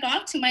pass the mic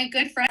off to my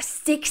good friend.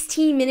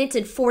 16 minutes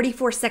and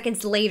 44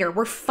 seconds later,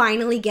 we're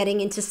finally getting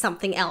into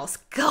something else.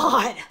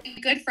 God. My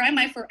good friend,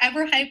 my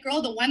forever hype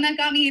girl, the one that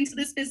got me into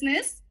this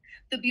business,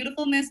 the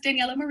beautiful Miss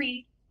Daniela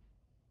Marie.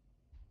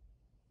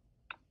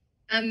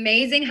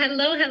 Amazing.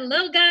 Hello,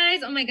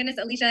 guys. Oh my goodness,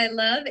 Alicia, I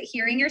love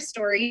hearing your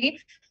story.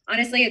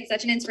 honestly, it's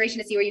such an inspiration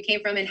to see where you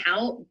came from and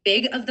how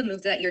big of the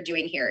move that you're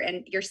doing here.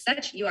 And you're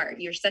such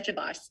a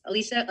boss.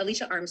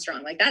 Alicia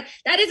Armstrong, like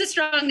that is a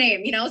strong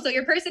name, you know? So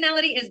your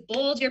personality is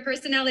bold, your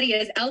personality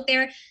is out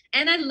there.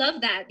 And I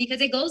love that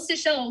because it goes to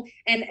show,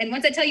 and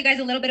once I tell you guys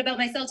a little bit about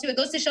myself too, it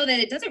goes to show that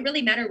it doesn't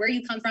really matter where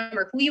you come from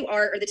or who you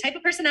are or the type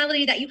of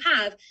personality that you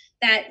have,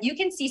 that you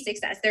can see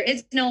success. There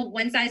is no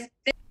one size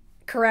fits.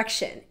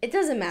 Correction. It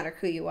doesn't matter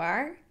who you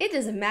are. It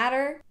doesn't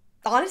matter,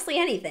 honestly,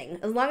 anything.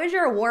 As long as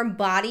you're a warm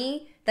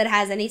body that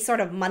has any sort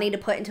of money to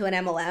put into an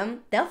MLM,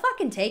 they'll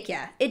fucking take you.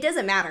 It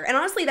doesn't matter. And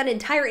honestly, that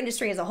entire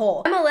industry as a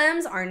whole.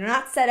 MLMs are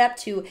not set up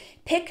to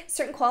pick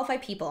certain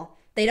qualified people.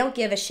 They don't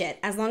give a shit.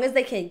 As long as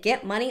they can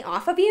get money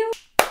off of you,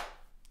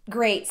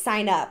 great,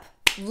 sign up.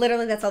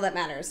 Literally, that's all that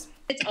matters.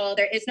 It's all.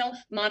 There is no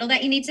model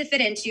that you need to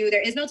fit into.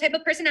 There is no type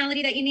of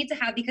personality that you need to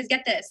have, because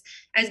get this,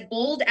 as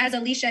bold as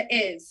Alicia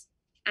is,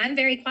 I'm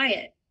very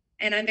quiet.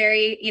 And I'm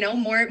very, you know,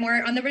 more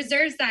on the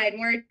reserve side,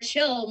 more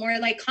chill, more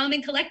like calm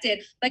and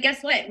collected. But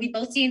guess what? We've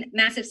both seen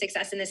massive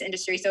success in this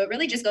industry. So it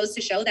really just goes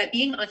to show that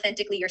being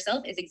authentically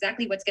yourself is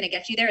exactly what's going to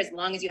get you there, as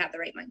long as you have the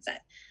right mindset.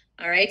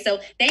 All right. So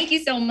thank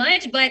you so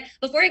much. But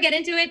before I get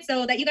into it,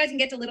 so that you guys can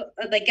get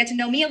to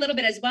know me a little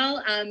bit as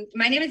well.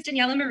 My name is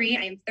Daniela Marie.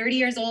 I am 30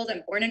 years old.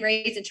 I'm born and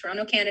raised in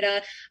Toronto,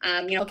 Canada.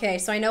 Okay.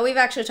 So I know we've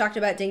actually talked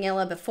about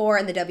Daniela before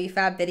in the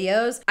WFABB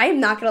videos. I am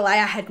not going to lie.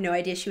 I had no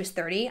idea she was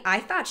 30. I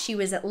thought she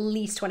was at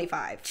least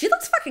 25. She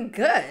looks fucking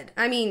good.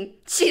 I mean,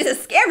 she's a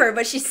scammer,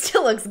 but she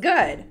still looks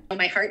good.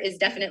 My heart is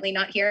definitely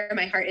not here.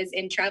 My heart is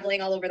in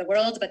traveling all over the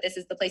world, but this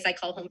is the place I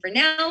call home for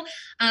now.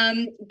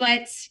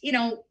 But you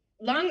know,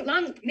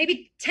 long,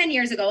 maybe 10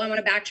 years ago, I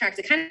want to backtrack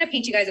to kind of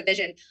paint you guys a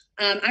vision.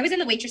 I was in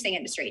the waitressing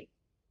industry,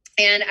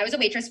 and I was a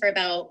waitress for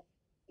about,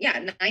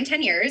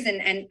 9-10 years.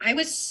 And I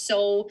was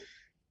so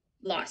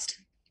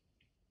lost.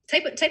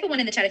 Type of one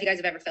in the chat if you guys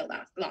have ever felt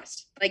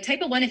lost. Like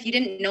type of one, if you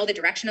didn't know the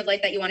direction of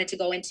life that you wanted to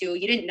go into,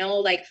 you didn't know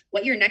like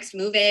what your next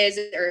move is,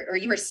 or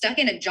you were stuck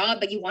in a job,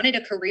 but you wanted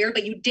a career,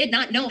 but you did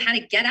not know how to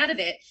get out of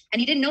it. And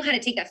you didn't know how to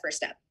take that first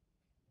step.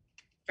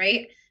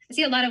 Right? I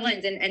see a lot of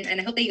ones, and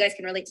I hope that you guys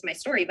can relate to my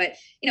story. But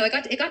you know, it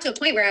got to a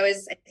point where I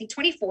was, I think,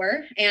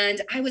 24,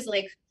 and I was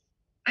like,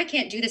 I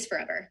can't do this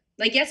forever.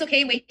 Like, yes,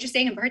 okay,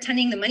 waitressing and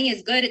bartending, the money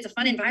is good, it's a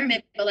fun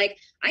environment, but like,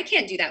 I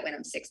can't do that when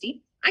I'm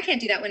 60. I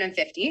can't do that when I'm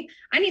 50.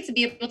 I need to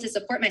be able to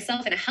support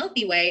myself in a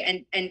healthy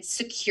way and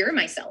secure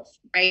myself,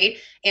 right?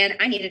 And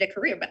I needed a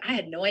career, but I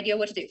had no idea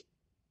what to do.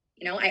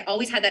 You know, I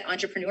always had that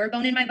entrepreneur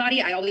bone in my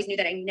body. I always knew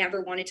that I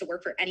never wanted to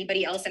work for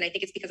anybody else. And I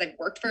think it's because I've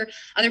worked for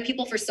other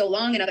people for so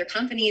long and other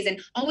companies,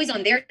 and always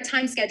on their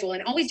time schedule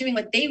and always doing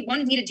what they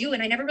wanted me to do.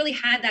 And I never really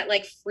had that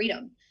like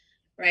freedom,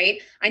 right?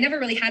 I never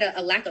really had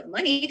a lack of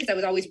money because I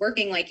was always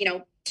working like,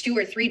 2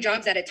 or 3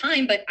 jobs at a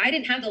time, but I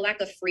didn't have the lack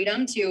of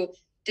freedom to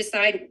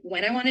decide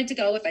when I wanted to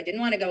go, if I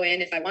didn't want to go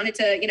in, if I wanted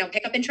to,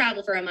 pick up and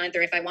travel for a month,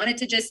 or if I wanted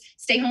to just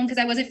stay home because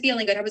I wasn't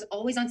feeling good. I was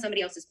always on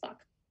somebody else's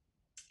clock.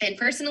 And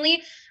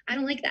personally, I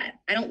don't like that.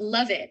 I don't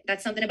love it.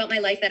 That's something about my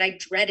life that I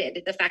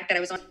dreaded, the fact that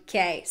I was on.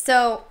 Okay,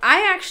 so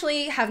I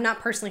actually have not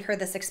personally heard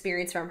this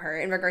experience from her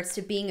in regards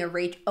to being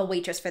a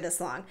waitress for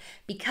this long,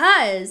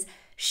 because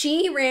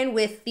she ran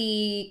with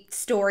the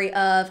story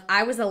of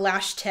I was a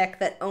lash tech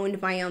that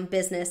owned my own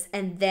business,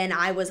 and then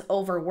I was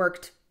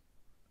overworked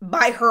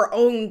by her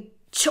own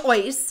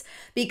choice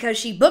because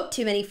she booked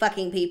too many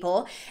fucking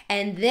people,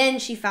 and then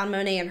she found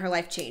Monet and her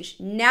life changed.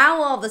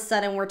 Now all of a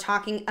sudden we're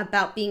talking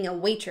about being a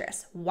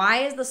waitress. Why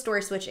is the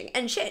story switching?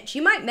 And shit, she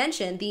might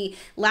mention the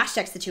lash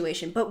tech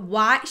situation, but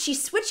why?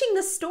 She's switching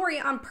the story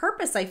on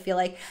purpose, I feel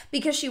like,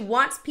 because she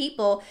wants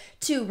people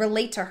to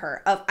relate to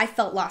her of I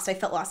felt lost.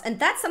 And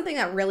that's something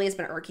that really has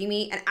been irking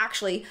me. And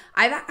actually,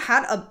 I've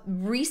had a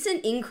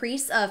recent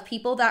increase of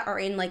people that are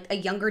in like a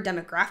younger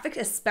demographic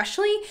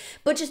especially,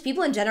 but just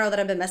people in general that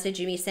have been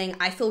messaging me saying,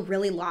 I feel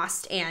really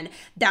lost and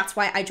that's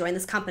why I joined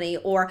this company,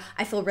 or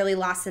I feel really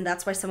lost and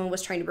that's why someone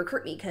was trying to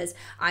recruit me because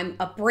I'm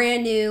a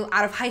brand new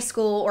out of high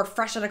school or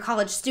fresh out of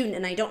college student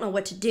and I don't know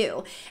what to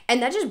do.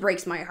 And that just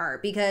breaks my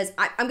heart because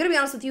I'm going to be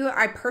honest with you,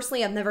 I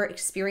personally have never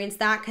experienced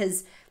that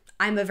because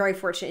I'm a very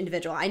fortunate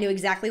individual. I knew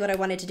exactly what I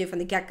wanted to do from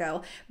the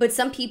get-go, but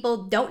some people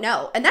don't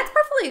know. And that's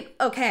perfectly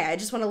okay. I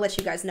just want to let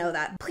you guys know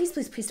that. Please,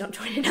 please, please don't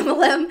join an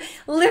MLM.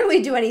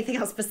 Literally do anything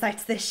else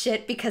besides this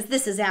shit because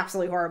this is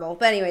absolutely horrible.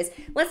 But anyways,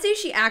 let's see if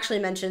she actually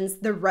mentions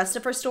the rest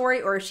of her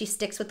story or if she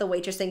sticks with the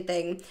waitressing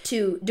thing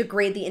to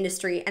degrade the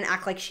industry and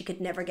act like she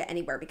could never get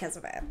anywhere because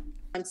of it.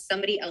 On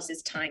somebody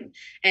else's time.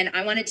 And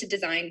I wanted to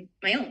design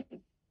my own,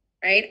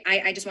 right?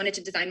 I just wanted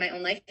to design my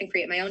own life and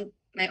create my own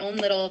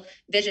little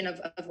vision of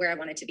where I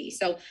wanted to be.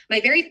 So my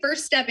very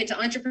first step into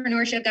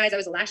entrepreneurship, guys, I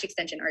was a lash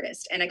extension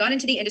artist, and I got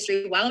into the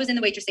industry while I was in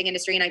the waitressing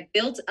industry, and I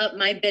built up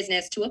my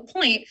business to a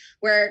point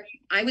where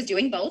I was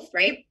doing both,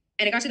 right?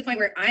 And it got to the point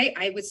where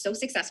I was so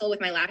successful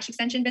with my lash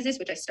extension business,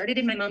 which I started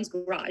in my mom's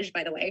garage,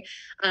 by the way,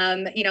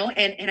 and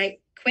I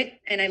quit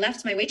and I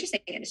left my waitressing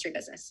industry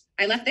business.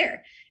 I left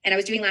there and I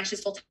was doing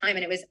lashes full time,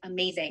 and it was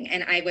amazing.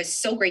 And I was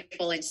so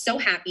grateful and so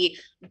happy.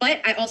 But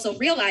I also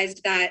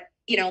realized that,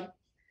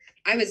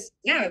 I was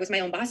my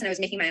own boss and I was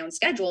making my own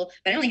schedule,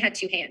 but I only had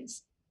two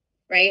hands,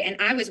 right? And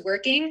I was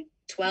working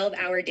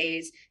 12-hour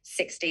days,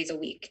 6 days a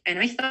week. And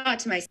I thought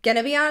to myself,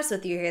 gonna be honest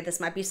with you here, this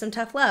might be some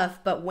tough love,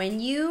 but when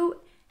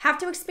you have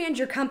to expand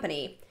your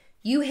company,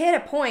 you hit a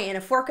point in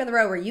a fork in the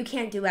road where you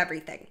can't do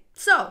everything.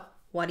 So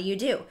what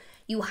do?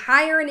 You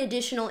hire an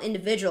additional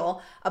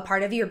individual, a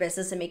part of your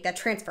business, and make that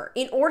transfer.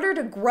 In order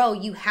to grow,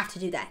 you have to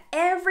do that.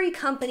 Every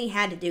company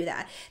had to do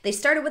that. They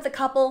started with a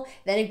couple,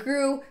 then it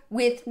grew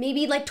with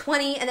maybe like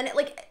 20, and then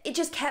it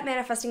just kept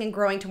manifesting and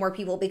growing to more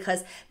people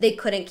because they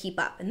couldn't keep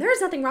up. And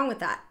there's nothing wrong with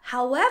that.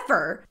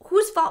 However,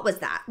 whose fault was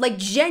that? Like,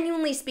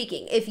 genuinely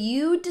speaking, if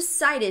you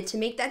decided to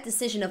make that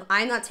decision of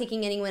I'm not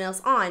taking anyone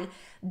else on,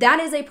 that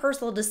is a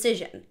personal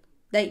decision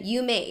that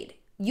you made.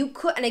 You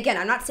could, and again,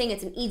 I'm not saying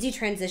it's an easy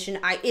transition.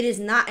 It is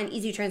not an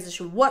easy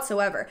transition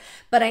whatsoever.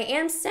 But I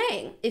am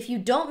saying if you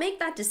don't make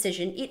that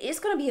decision, it is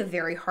going to be a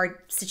very hard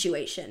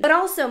situation. But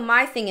also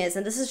my thing is,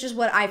 and this is just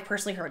what I've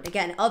personally heard,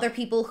 again, other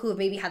people who have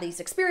maybe had these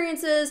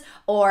experiences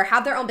or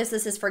have their own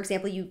businesses, for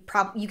example, you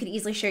could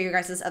easily share your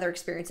guys' other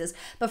experiences.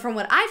 But from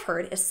what I've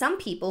heard is some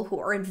people who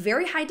are in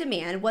very high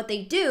demand, what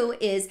they do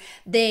is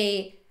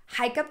they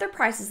hike up their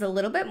prices a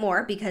little bit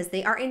more because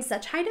they are in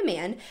such high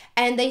demand,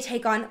 and they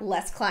take on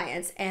less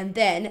clients, and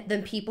then the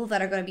people that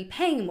are going to be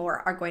paying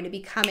more are going to be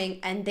coming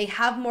and they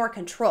have more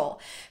control.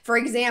 For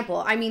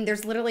example, I mean,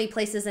 there's literally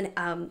places in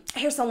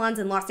hair salons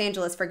in Los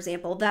Angeles, for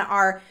example, that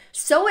are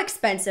so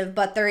expensive,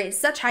 but they're in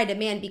such high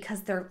demand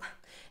because they're,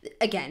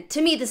 again,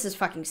 to me, this is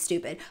fucking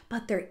stupid,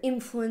 but they're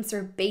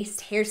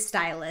influencer-based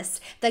hairstylists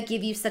that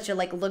give you such a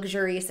like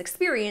luxurious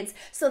experience.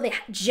 So they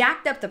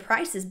jacked up the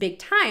prices big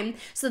time,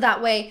 so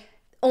that way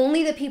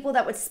only the people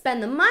that would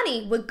spend the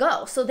money would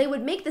go. So they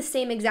would make the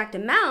same exact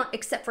amount,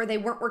 except for they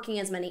weren't working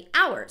as many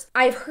hours.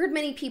 I've heard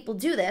many people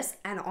do this,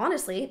 and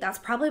honestly, that's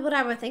probably what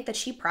I would think that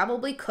she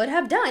probably could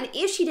have done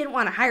if she didn't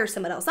want to hire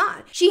someone else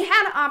on. She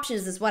had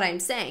options is what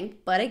I'm saying,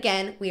 but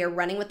again, we are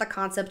running with the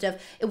concept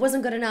of it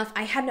wasn't good enough,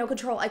 I had no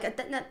control.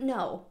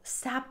 No,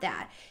 stop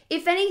that.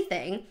 If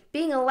anything,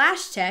 being a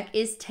lash tech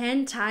is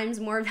 10 times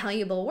more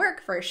valuable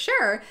work for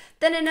sure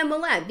than an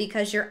MLM,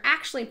 because you're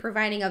actually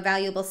providing a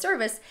valuable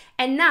service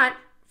and not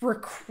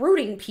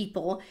recruiting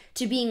people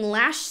to being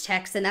lash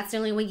techs, and that's the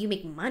only way you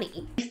make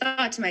money. I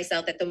thought to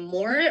myself that the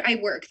more I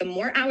work, the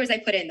more hours I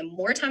put in, the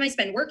more time I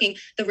spend working,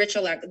 the richer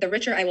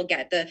I will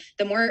get,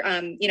 the more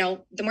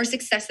the more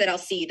success that I'll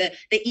see, the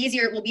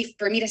easier it will be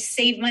for me to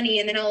save money,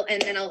 and then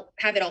I'll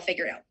have it all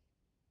figured out,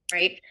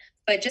 right?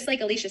 But just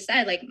like Alicia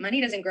said, like, money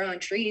doesn't grow on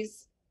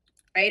trees,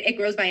 right? It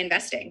grows by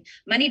investing.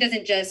 Money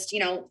doesn't just,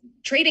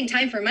 trading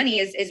time for money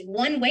is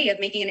one way of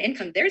making an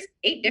income. There's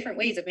 8 different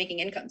ways of making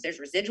incomes. There's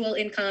residual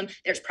income,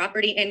 there's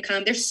property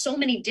income, there's so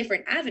many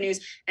different avenues,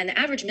 and the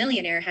average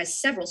millionaire has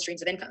several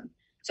streams of income.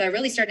 So I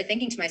really started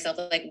thinking to myself,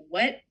 like,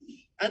 what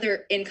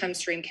other income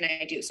stream can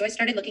I do? So I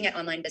started looking at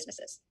online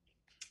businesses.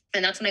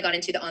 And that's when I got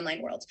into the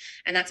online world.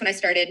 And that's when I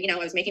started, I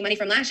was making money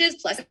from lashes,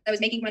 plus I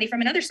was making money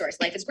from another source.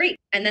 Life is great.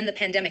 And then the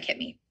pandemic hit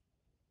me.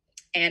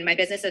 And my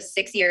business of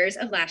 6 years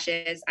of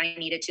lashes, I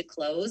needed to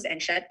close and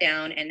shut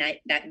down. And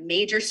that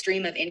major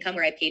stream of income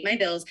where I paid my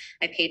bills,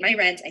 I paid my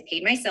rent, I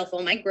paid my cell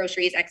phone, my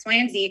groceries, X, Y,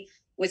 and Z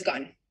was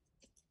gone.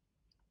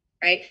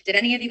 Right? Did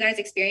any of you guys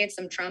experience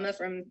some trauma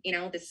from,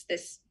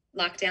 this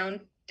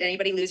lockdown? Did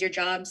anybody lose your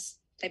jobs?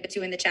 Type a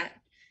 2 in the chat.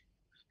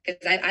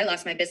 Because I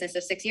lost my business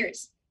of 6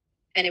 years.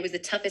 And it was the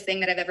toughest thing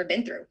that I've ever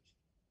been through.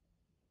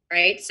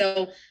 Right?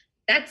 So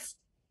that's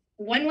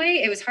one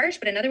way. It was harsh,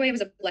 but another way it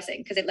was a blessing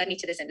because it led me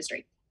to this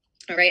industry.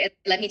 All right. It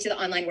led me to the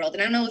online world.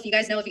 And I don't know if you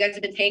guys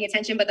have been paying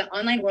attention, but the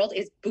online world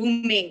is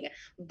booming.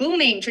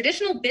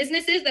 Traditional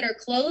businesses that are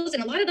closed,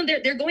 and a lot of them,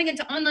 they're going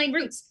into online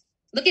routes.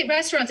 Look at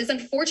restaurants. It's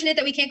unfortunate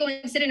that we can't go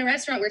and sit in a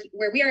restaurant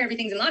where we are,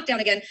 everything's in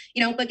lockdown again,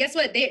 but guess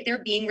what?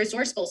 They're being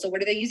resourceful. So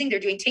what are they using? They're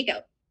doing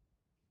takeout.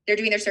 They're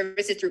doing their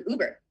services through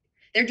Uber.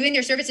 They're doing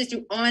their services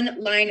through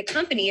online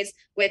companies,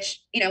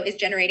 which, is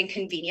generating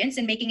convenience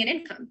and making an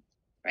income.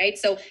 Right?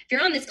 So if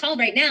you're on this call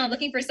right now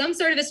looking for some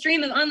sort of a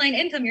stream of online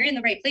income, you're in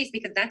the right place,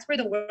 because that's where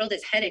the world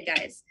is headed,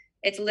 guys.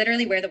 It's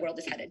literally where the world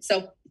is headed.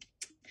 So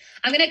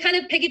I'm going to kind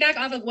of piggyback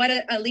off of what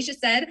Alicia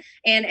said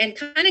and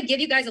kind of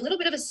give you guys a little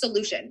bit of a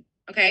solution.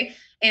 Okay.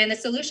 And the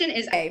solution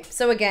is, okay,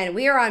 so again,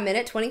 we are on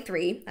minute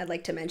 23. I'd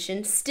like to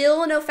mention,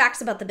 still no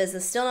facts about the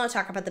business, still no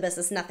talk about the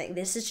business, nothing.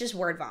 This is just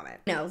word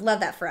vomit. No,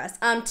 love that for us.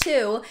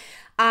 2,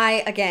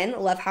 I, again,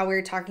 love how we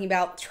were talking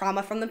about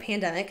trauma from the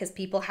pandemic, because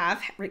people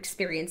have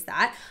experienced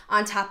that,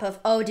 on top of,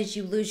 oh, did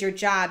you lose your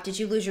job? Did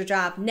you lose your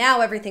job?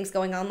 Now everything's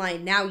going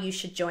online. Now you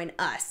should join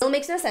us. Still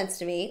makes no sense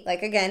to me.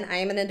 Like, again, I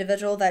am an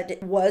individual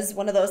that was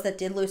one of those that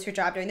did lose her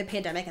job during the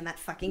pandemic, and that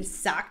fucking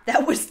sucked.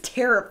 That was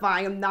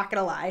terrifying. I'm not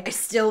gonna lie. I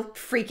still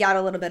freak out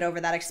a little bit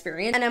over that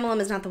experience. And MLM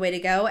is not the way to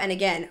go. And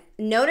again,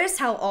 Notice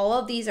how all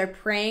of these are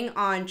preying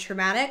on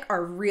traumatic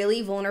or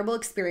really vulnerable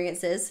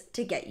experiences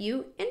to get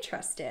you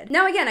interested.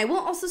 Now, again, I will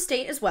also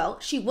state as well,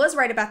 she was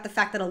right about the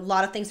fact that a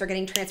lot of things are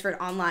getting transferred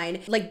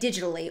online, like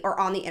digitally or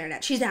on the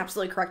internet. She's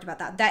absolutely correct about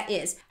that. That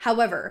is.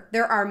 However,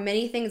 there are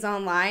many things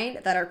online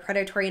that are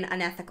predatory and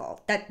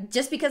unethical. That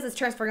just because it's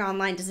transferring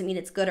online doesn't mean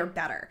it's good or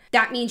better.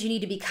 That means you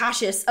need to be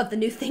cautious of the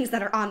new things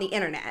that are on the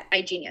internet.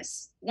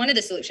 IGENIUS. One of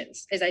the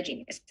solutions is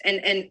IGENIUS.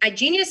 And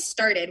IGENIUS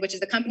started, which is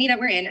the company that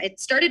we're in,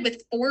 it started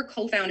with 4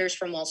 co-founders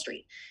from Wall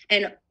Street.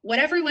 And what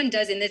everyone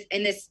does in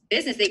this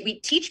business, we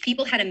teach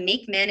people how to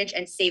make, manage,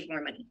 and save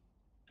more money.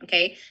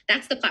 Okay,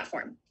 that's the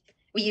platform.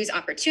 We use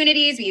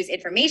opportunities, we use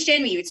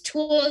information, we use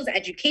tools,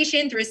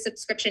 education through a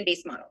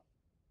subscription-based model.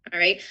 All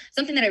right.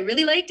 Something that I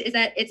really liked is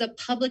that it's a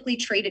publicly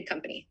traded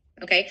company.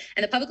 Okay.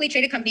 And the publicly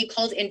traded company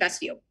called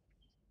InvestView.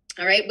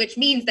 All right. Which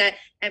means that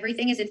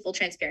everything is in full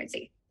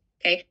transparency.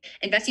 Okay.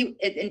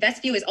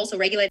 InvestView is also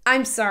regulated.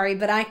 I'm sorry,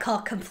 but I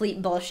call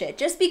complete bullshit.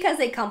 Just because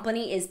a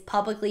company is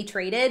publicly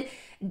traded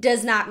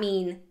does not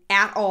mean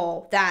at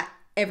all that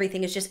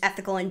everything is just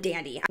ethical and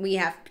dandy. We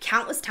have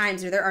countless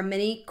times where there are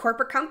many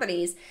corporate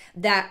companies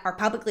that are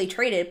publicly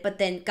traded, but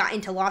then got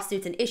into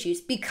lawsuits and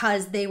issues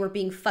because they were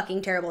being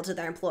fucking terrible to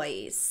their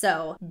employees.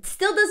 So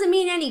still doesn't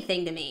mean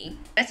anything to me.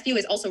 InvestView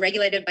is also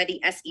regulated by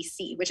the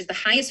SEC, which is the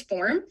highest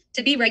form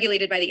to be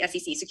regulated by the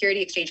SEC,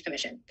 Security Exchange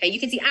Commission. Okay, you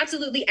can see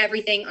absolutely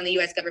everything on the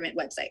US government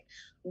website.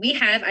 We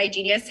have,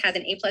 IGENIUS has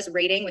an A+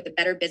 rating with the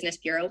Better Business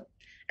Bureau.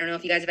 I don't know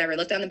if you guys have ever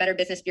looked on the Better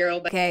Business Bureau,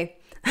 but okay.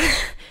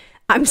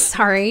 I'm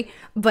sorry,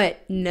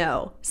 but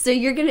no. So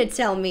you're going to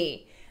tell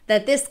me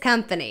that this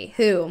company,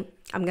 who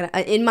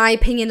in my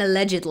opinion,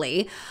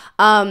 allegedly,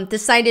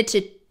 decided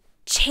to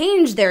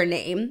change their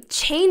name,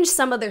 change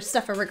some of their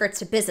stuff in regards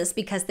to business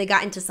because they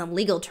got into some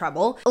legal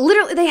trouble.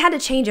 Literally, they had to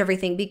change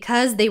everything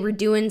because they were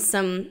doing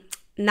some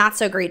not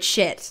so great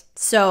shit.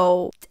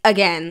 So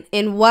again,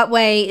 in what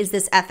way is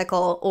this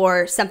ethical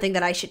or something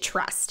that I should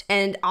trust?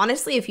 And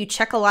honestly, if you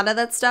check a lot of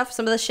that stuff,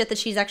 some of the shit that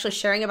she's actually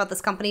sharing about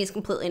this company is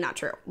completely not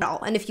true at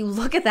all. And if you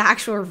look at the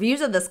actual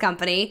reviews of this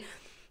company,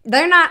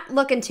 they're not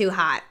looking too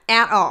hot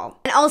at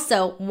all. And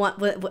also, what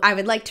I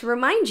would like to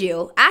remind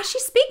you, as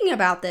she's speaking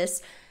about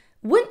this,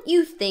 wouldn't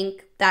you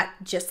think that,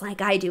 just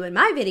like I do in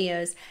my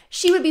videos,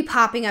 she would be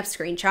popping up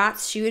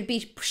screenshots, she would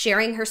be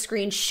sharing her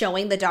screen,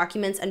 showing the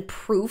documents and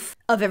proof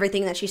of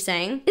everything that she's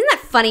saying? Isn't that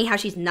funny how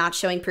she's not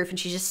showing proof and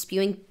she's just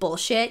spewing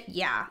bullshit?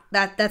 Yeah,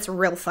 that's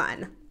real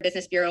fun.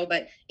 Business Bureau,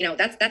 but you know,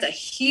 that's a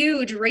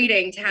huge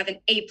rating to have an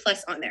A+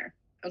 on there.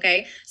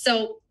 Okay,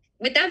 so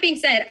with that being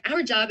said,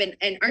 our job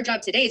and our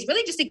job today is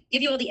really just to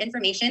give you all the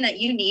information that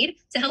you need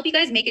to help you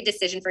guys make a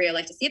decision for your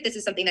life, to see if this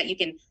is something that you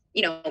can,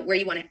 you know, where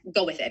you want to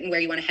go with it and where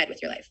you want to head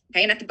with your life.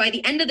 Okay. And by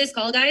the end of this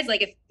call, guys,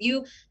 like if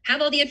you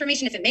have all the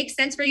information, if it makes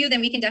sense for you,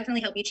 then we can definitely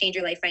help you change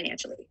your life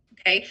financially.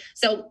 Okay.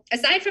 So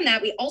aside from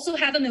that, we also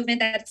have a movement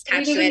that's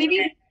attached to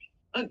it.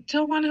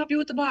 Tell Juan to help you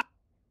with the box.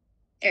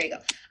 There you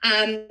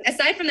go.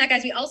 Aside from that,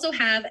 guys, we also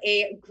have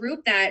a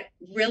group that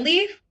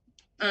really,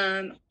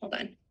 hold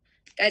on.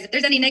 Guys, if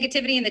there's any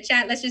negativity in the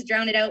chat, let's just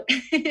drown it out.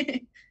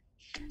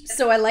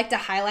 So I like to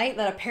highlight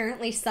that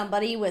apparently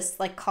somebody was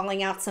like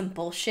calling out some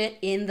bullshit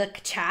in the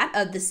chat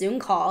of the Zoom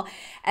call.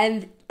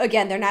 And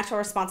again, their natural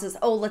response is,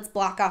 oh, let's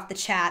block off the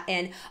chat.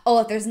 And oh,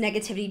 if there's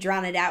negativity,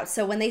 drown it out.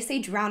 So when they say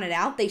drown it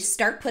out, they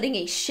start putting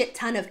a shit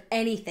ton of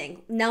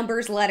anything,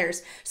 numbers,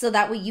 letters, so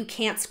that way you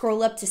can't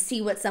scroll up to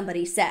see what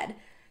somebody said.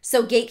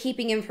 So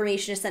gatekeeping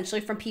information essentially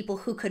from people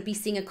who could be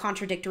seeing a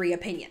contradictory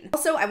opinion.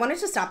 Also, I wanted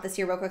to stop this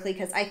here real quickly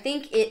because I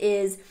think it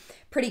is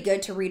pretty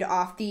good to read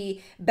off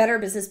the Better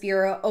Business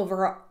Bureau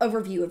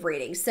overview of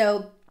ratings.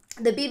 So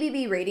the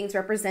BBB ratings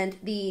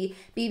represent the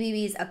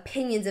BBB's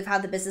opinions of how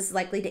the business is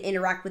likely to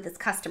interact with its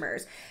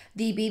customers.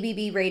 The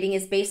BBB rating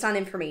is based on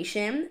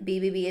information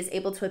BBB is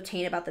able to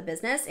obtain about the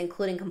business,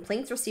 including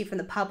complaints received from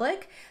the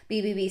public.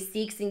 BBB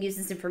seeks and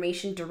uses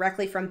information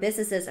directly from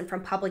businesses and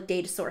from public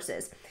data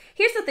sources.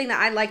 Here's the thing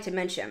that I'd like to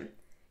mention.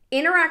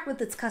 Interact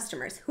with its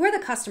customers. Who are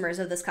the customers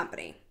of this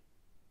company?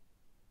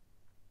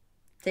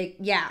 Take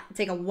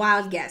a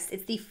wild guess.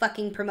 It's the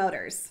fucking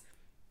promoters.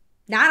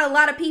 Not a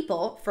lot of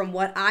people, from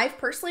what I've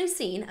personally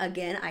seen,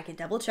 again, I can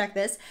double check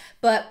this,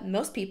 but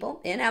most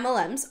people in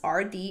MLMs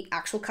are the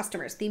actual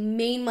customers, the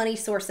main money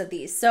source of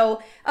these.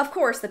 So, of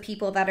course, the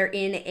people that are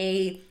in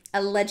a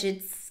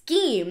alleged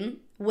scheme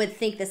would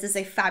think this is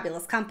a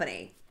fabulous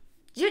company.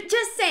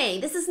 Just saying,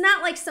 this is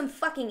not like some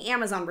fucking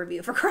Amazon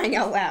review, for crying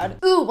out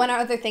loud. Ooh, one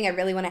other thing I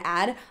really want to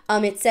add.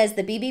 It says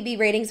the BBB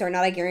ratings are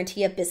not a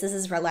guarantee of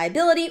business's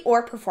reliability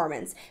or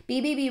performance.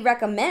 BBB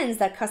recommends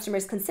that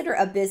customers consider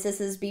a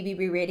business's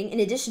BBB rating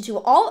in addition to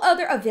all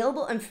other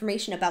available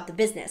information about the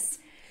business.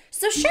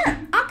 So sure,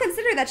 I'll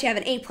consider that you have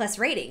an A+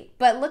 rating,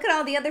 but look at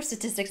all the other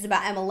statistics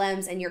about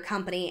MLMs and your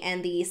company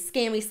and the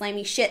scammy,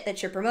 slimy shit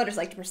that your promoters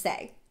like to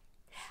say.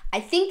 I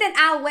think that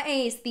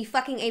outweighs the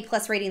fucking A+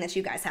 rating that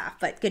you guys have,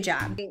 but good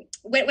job.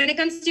 When it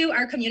comes to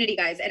our community,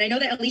 guys, and I know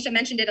that Alicia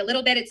mentioned it a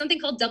little bit, it's something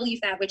called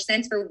WFABB, which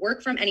stands for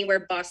Work From Anywhere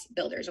Boss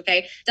Builders,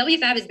 okay?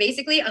 WFABB is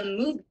basically a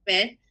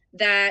movement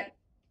that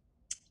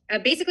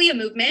basically a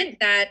movement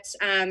that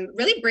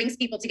really brings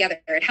people together.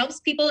 It helps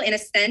people in a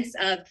sense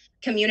of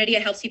community.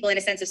 It helps people in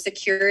a sense of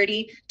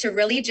security to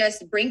really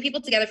just bring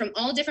people together from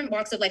all different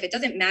walks of life. It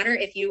doesn't matter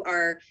if you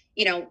are,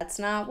 you know. That's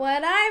not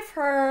what I've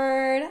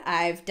heard.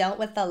 I've dealt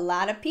with a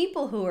lot of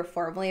people who were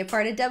formerly a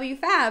part of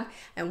WFABB,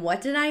 and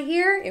what did I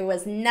hear? It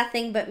was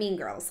nothing but mean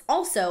girls.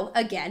 Also,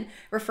 again,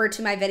 refer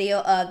to my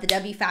video of the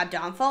WFABB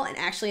downfall, and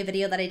actually a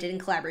video that I did in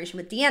collaboration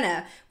with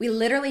Deanna. We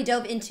literally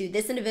dove into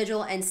this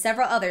individual and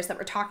several others that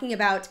were talking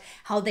about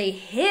how they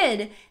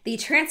hid the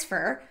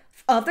transfer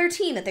of their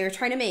team that they were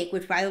trying to make,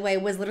 which by the way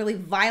was literally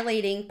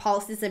violating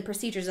policies and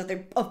procedures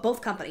of both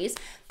companies.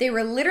 They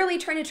were literally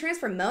trying to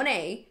transfer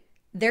Monet,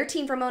 their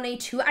team from Monet,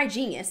 to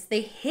IGENIUS.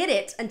 They hid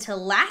it until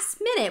last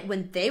minute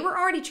when they were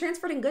already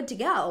transferred and good to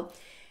go.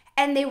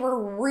 And they were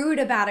rude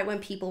about it when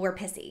people were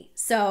pissy.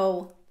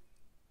 So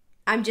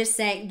I'm just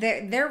saying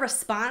their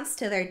response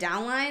to their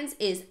downlines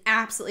is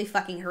absolutely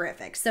fucking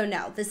horrific. So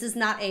no, this is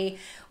not a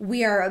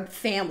we are a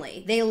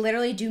family. They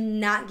literally do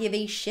not give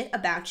a shit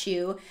about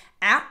you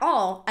at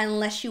all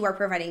unless you are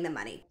providing them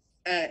money.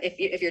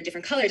 If you're a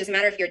different color, it doesn't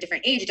matter if you're a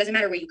different age, it doesn't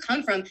matter where you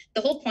come from.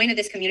 The whole point of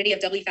this community of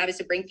WFABB is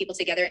to bring people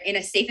together in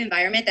a safe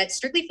environment that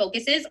strictly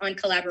focuses on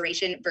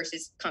collaboration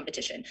versus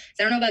competition.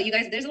 So I don't know about you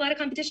guys, but there's a lot of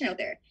competition out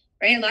there,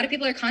 right? A lot of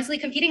people are constantly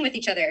competing with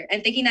each other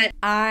and thinking that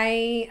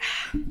I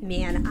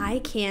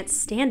can't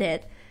stand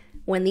it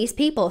when these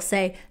people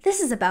say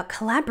this is about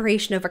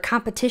collaboration over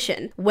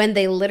competition, when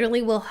they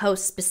literally will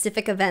host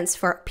specific events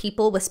for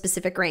people with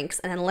specific ranks.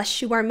 And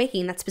unless you are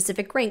making that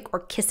specific rank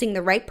or kissing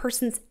the right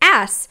person's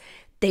ass,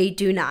 they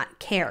do not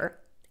care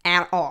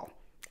at all.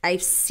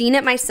 I've seen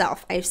it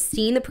myself. I've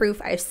seen the proof.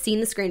 I've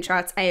seen the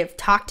screenshots. I have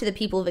talked to the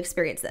people who've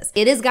experienced this.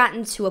 It has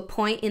gotten to a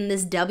point in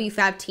this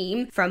WFABB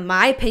team, from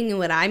my opinion,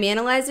 when I'm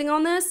analyzing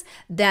on this,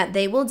 that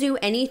they will do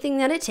anything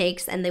that it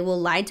takes, and they will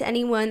lie to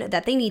anyone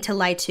that they need to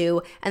lie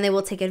to, and they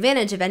will take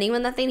advantage of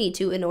anyone that they need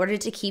to in order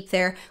to keep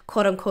their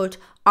quote-unquote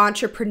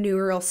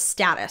entrepreneurial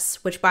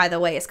status, which by the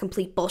way is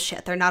complete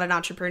bullshit. They're not an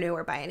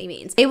entrepreneur by any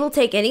means. They will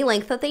take any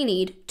length that they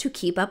need to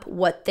keep up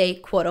what they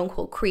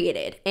quote-unquote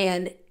created,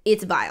 and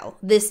it's vile.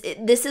 This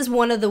is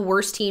one of the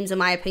worst teams, in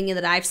my opinion,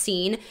 that I've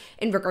seen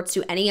in regards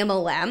to any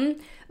MLM,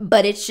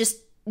 but it's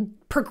just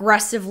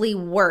progressively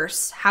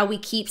worse how we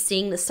keep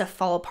seeing this stuff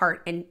fall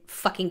apart and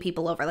fucking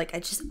people over. Like, I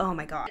just, oh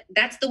my God.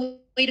 That's the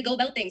way to go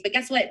about things. But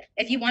guess what?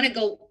 If you want to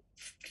go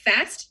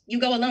fast, you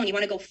go alone. You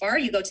want to go far,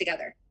 you go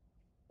together.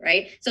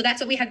 Right? So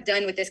that's what we have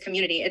done with this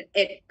community.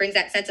 It brings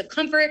that sense of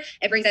comfort.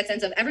 It brings that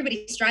sense of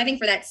everybody striving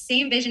for that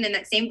same vision and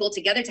that same goal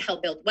together to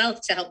help build wealth,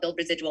 to help build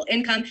residual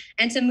income,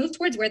 and to move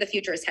towards where the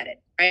future is headed,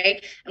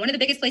 right? And one of the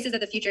biggest places that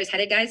the future is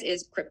headed, guys,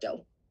 is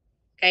crypto.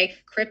 Okay?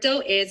 Crypto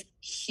is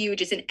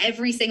huge. It's in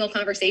every single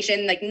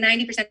conversation. Like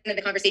 90% of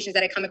the conversations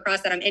that I come across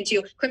that I'm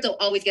into, crypto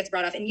always gets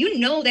brought up. And you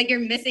know that you're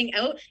missing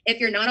out if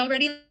you're not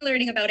already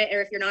learning about it,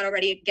 or if you're not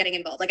already getting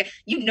involved. Like,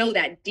 you know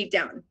that deep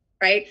down,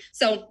 right?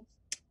 So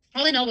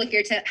all in all, we're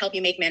here to help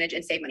you make, manage,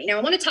 and save money. Now,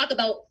 I want to talk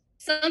about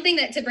something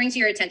that to bring to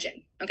your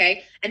attention,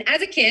 okay? And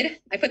as a kid,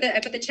 I put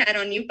the chat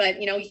on mute,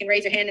 but you know, you can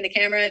raise your hand in the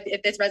camera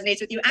if this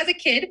resonates with you. As a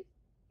kid,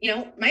 you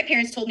know, my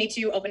parents told me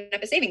to open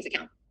up a savings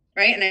account,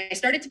 right? And I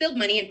started to build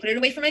money and put it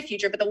away for my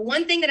future. But the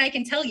one thing that I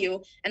can tell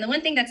you, and the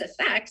one thing that's a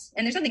fact,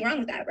 and there's nothing wrong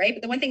with that, right?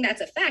 But the one thing that's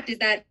a fact is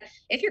that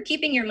if you're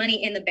keeping your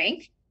money in the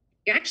bank,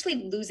 you're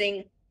actually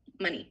losing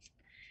money.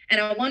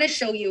 And I want to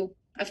show you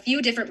a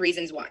few different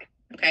reasons why,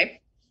 okay?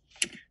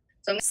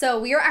 So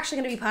we are actually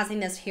going to be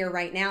pausing this here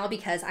right now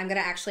because I'm going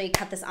to actually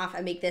cut this off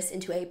and make this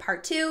into a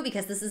part 2,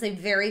 because this is a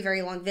very,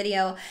 very long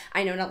video.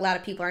 I know a lot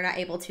of people are not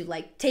able to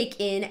like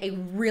take in a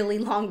really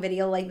long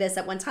video like this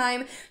at one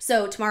time.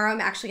 So tomorrow I'm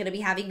actually going to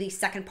be having the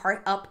second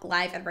part up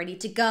live and ready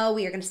to go.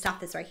 We are going to stop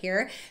this right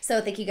here.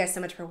 So thank you guys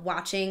so much for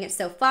watching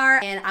so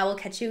far, and I will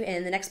catch you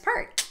in the next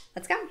part.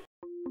 Let's go.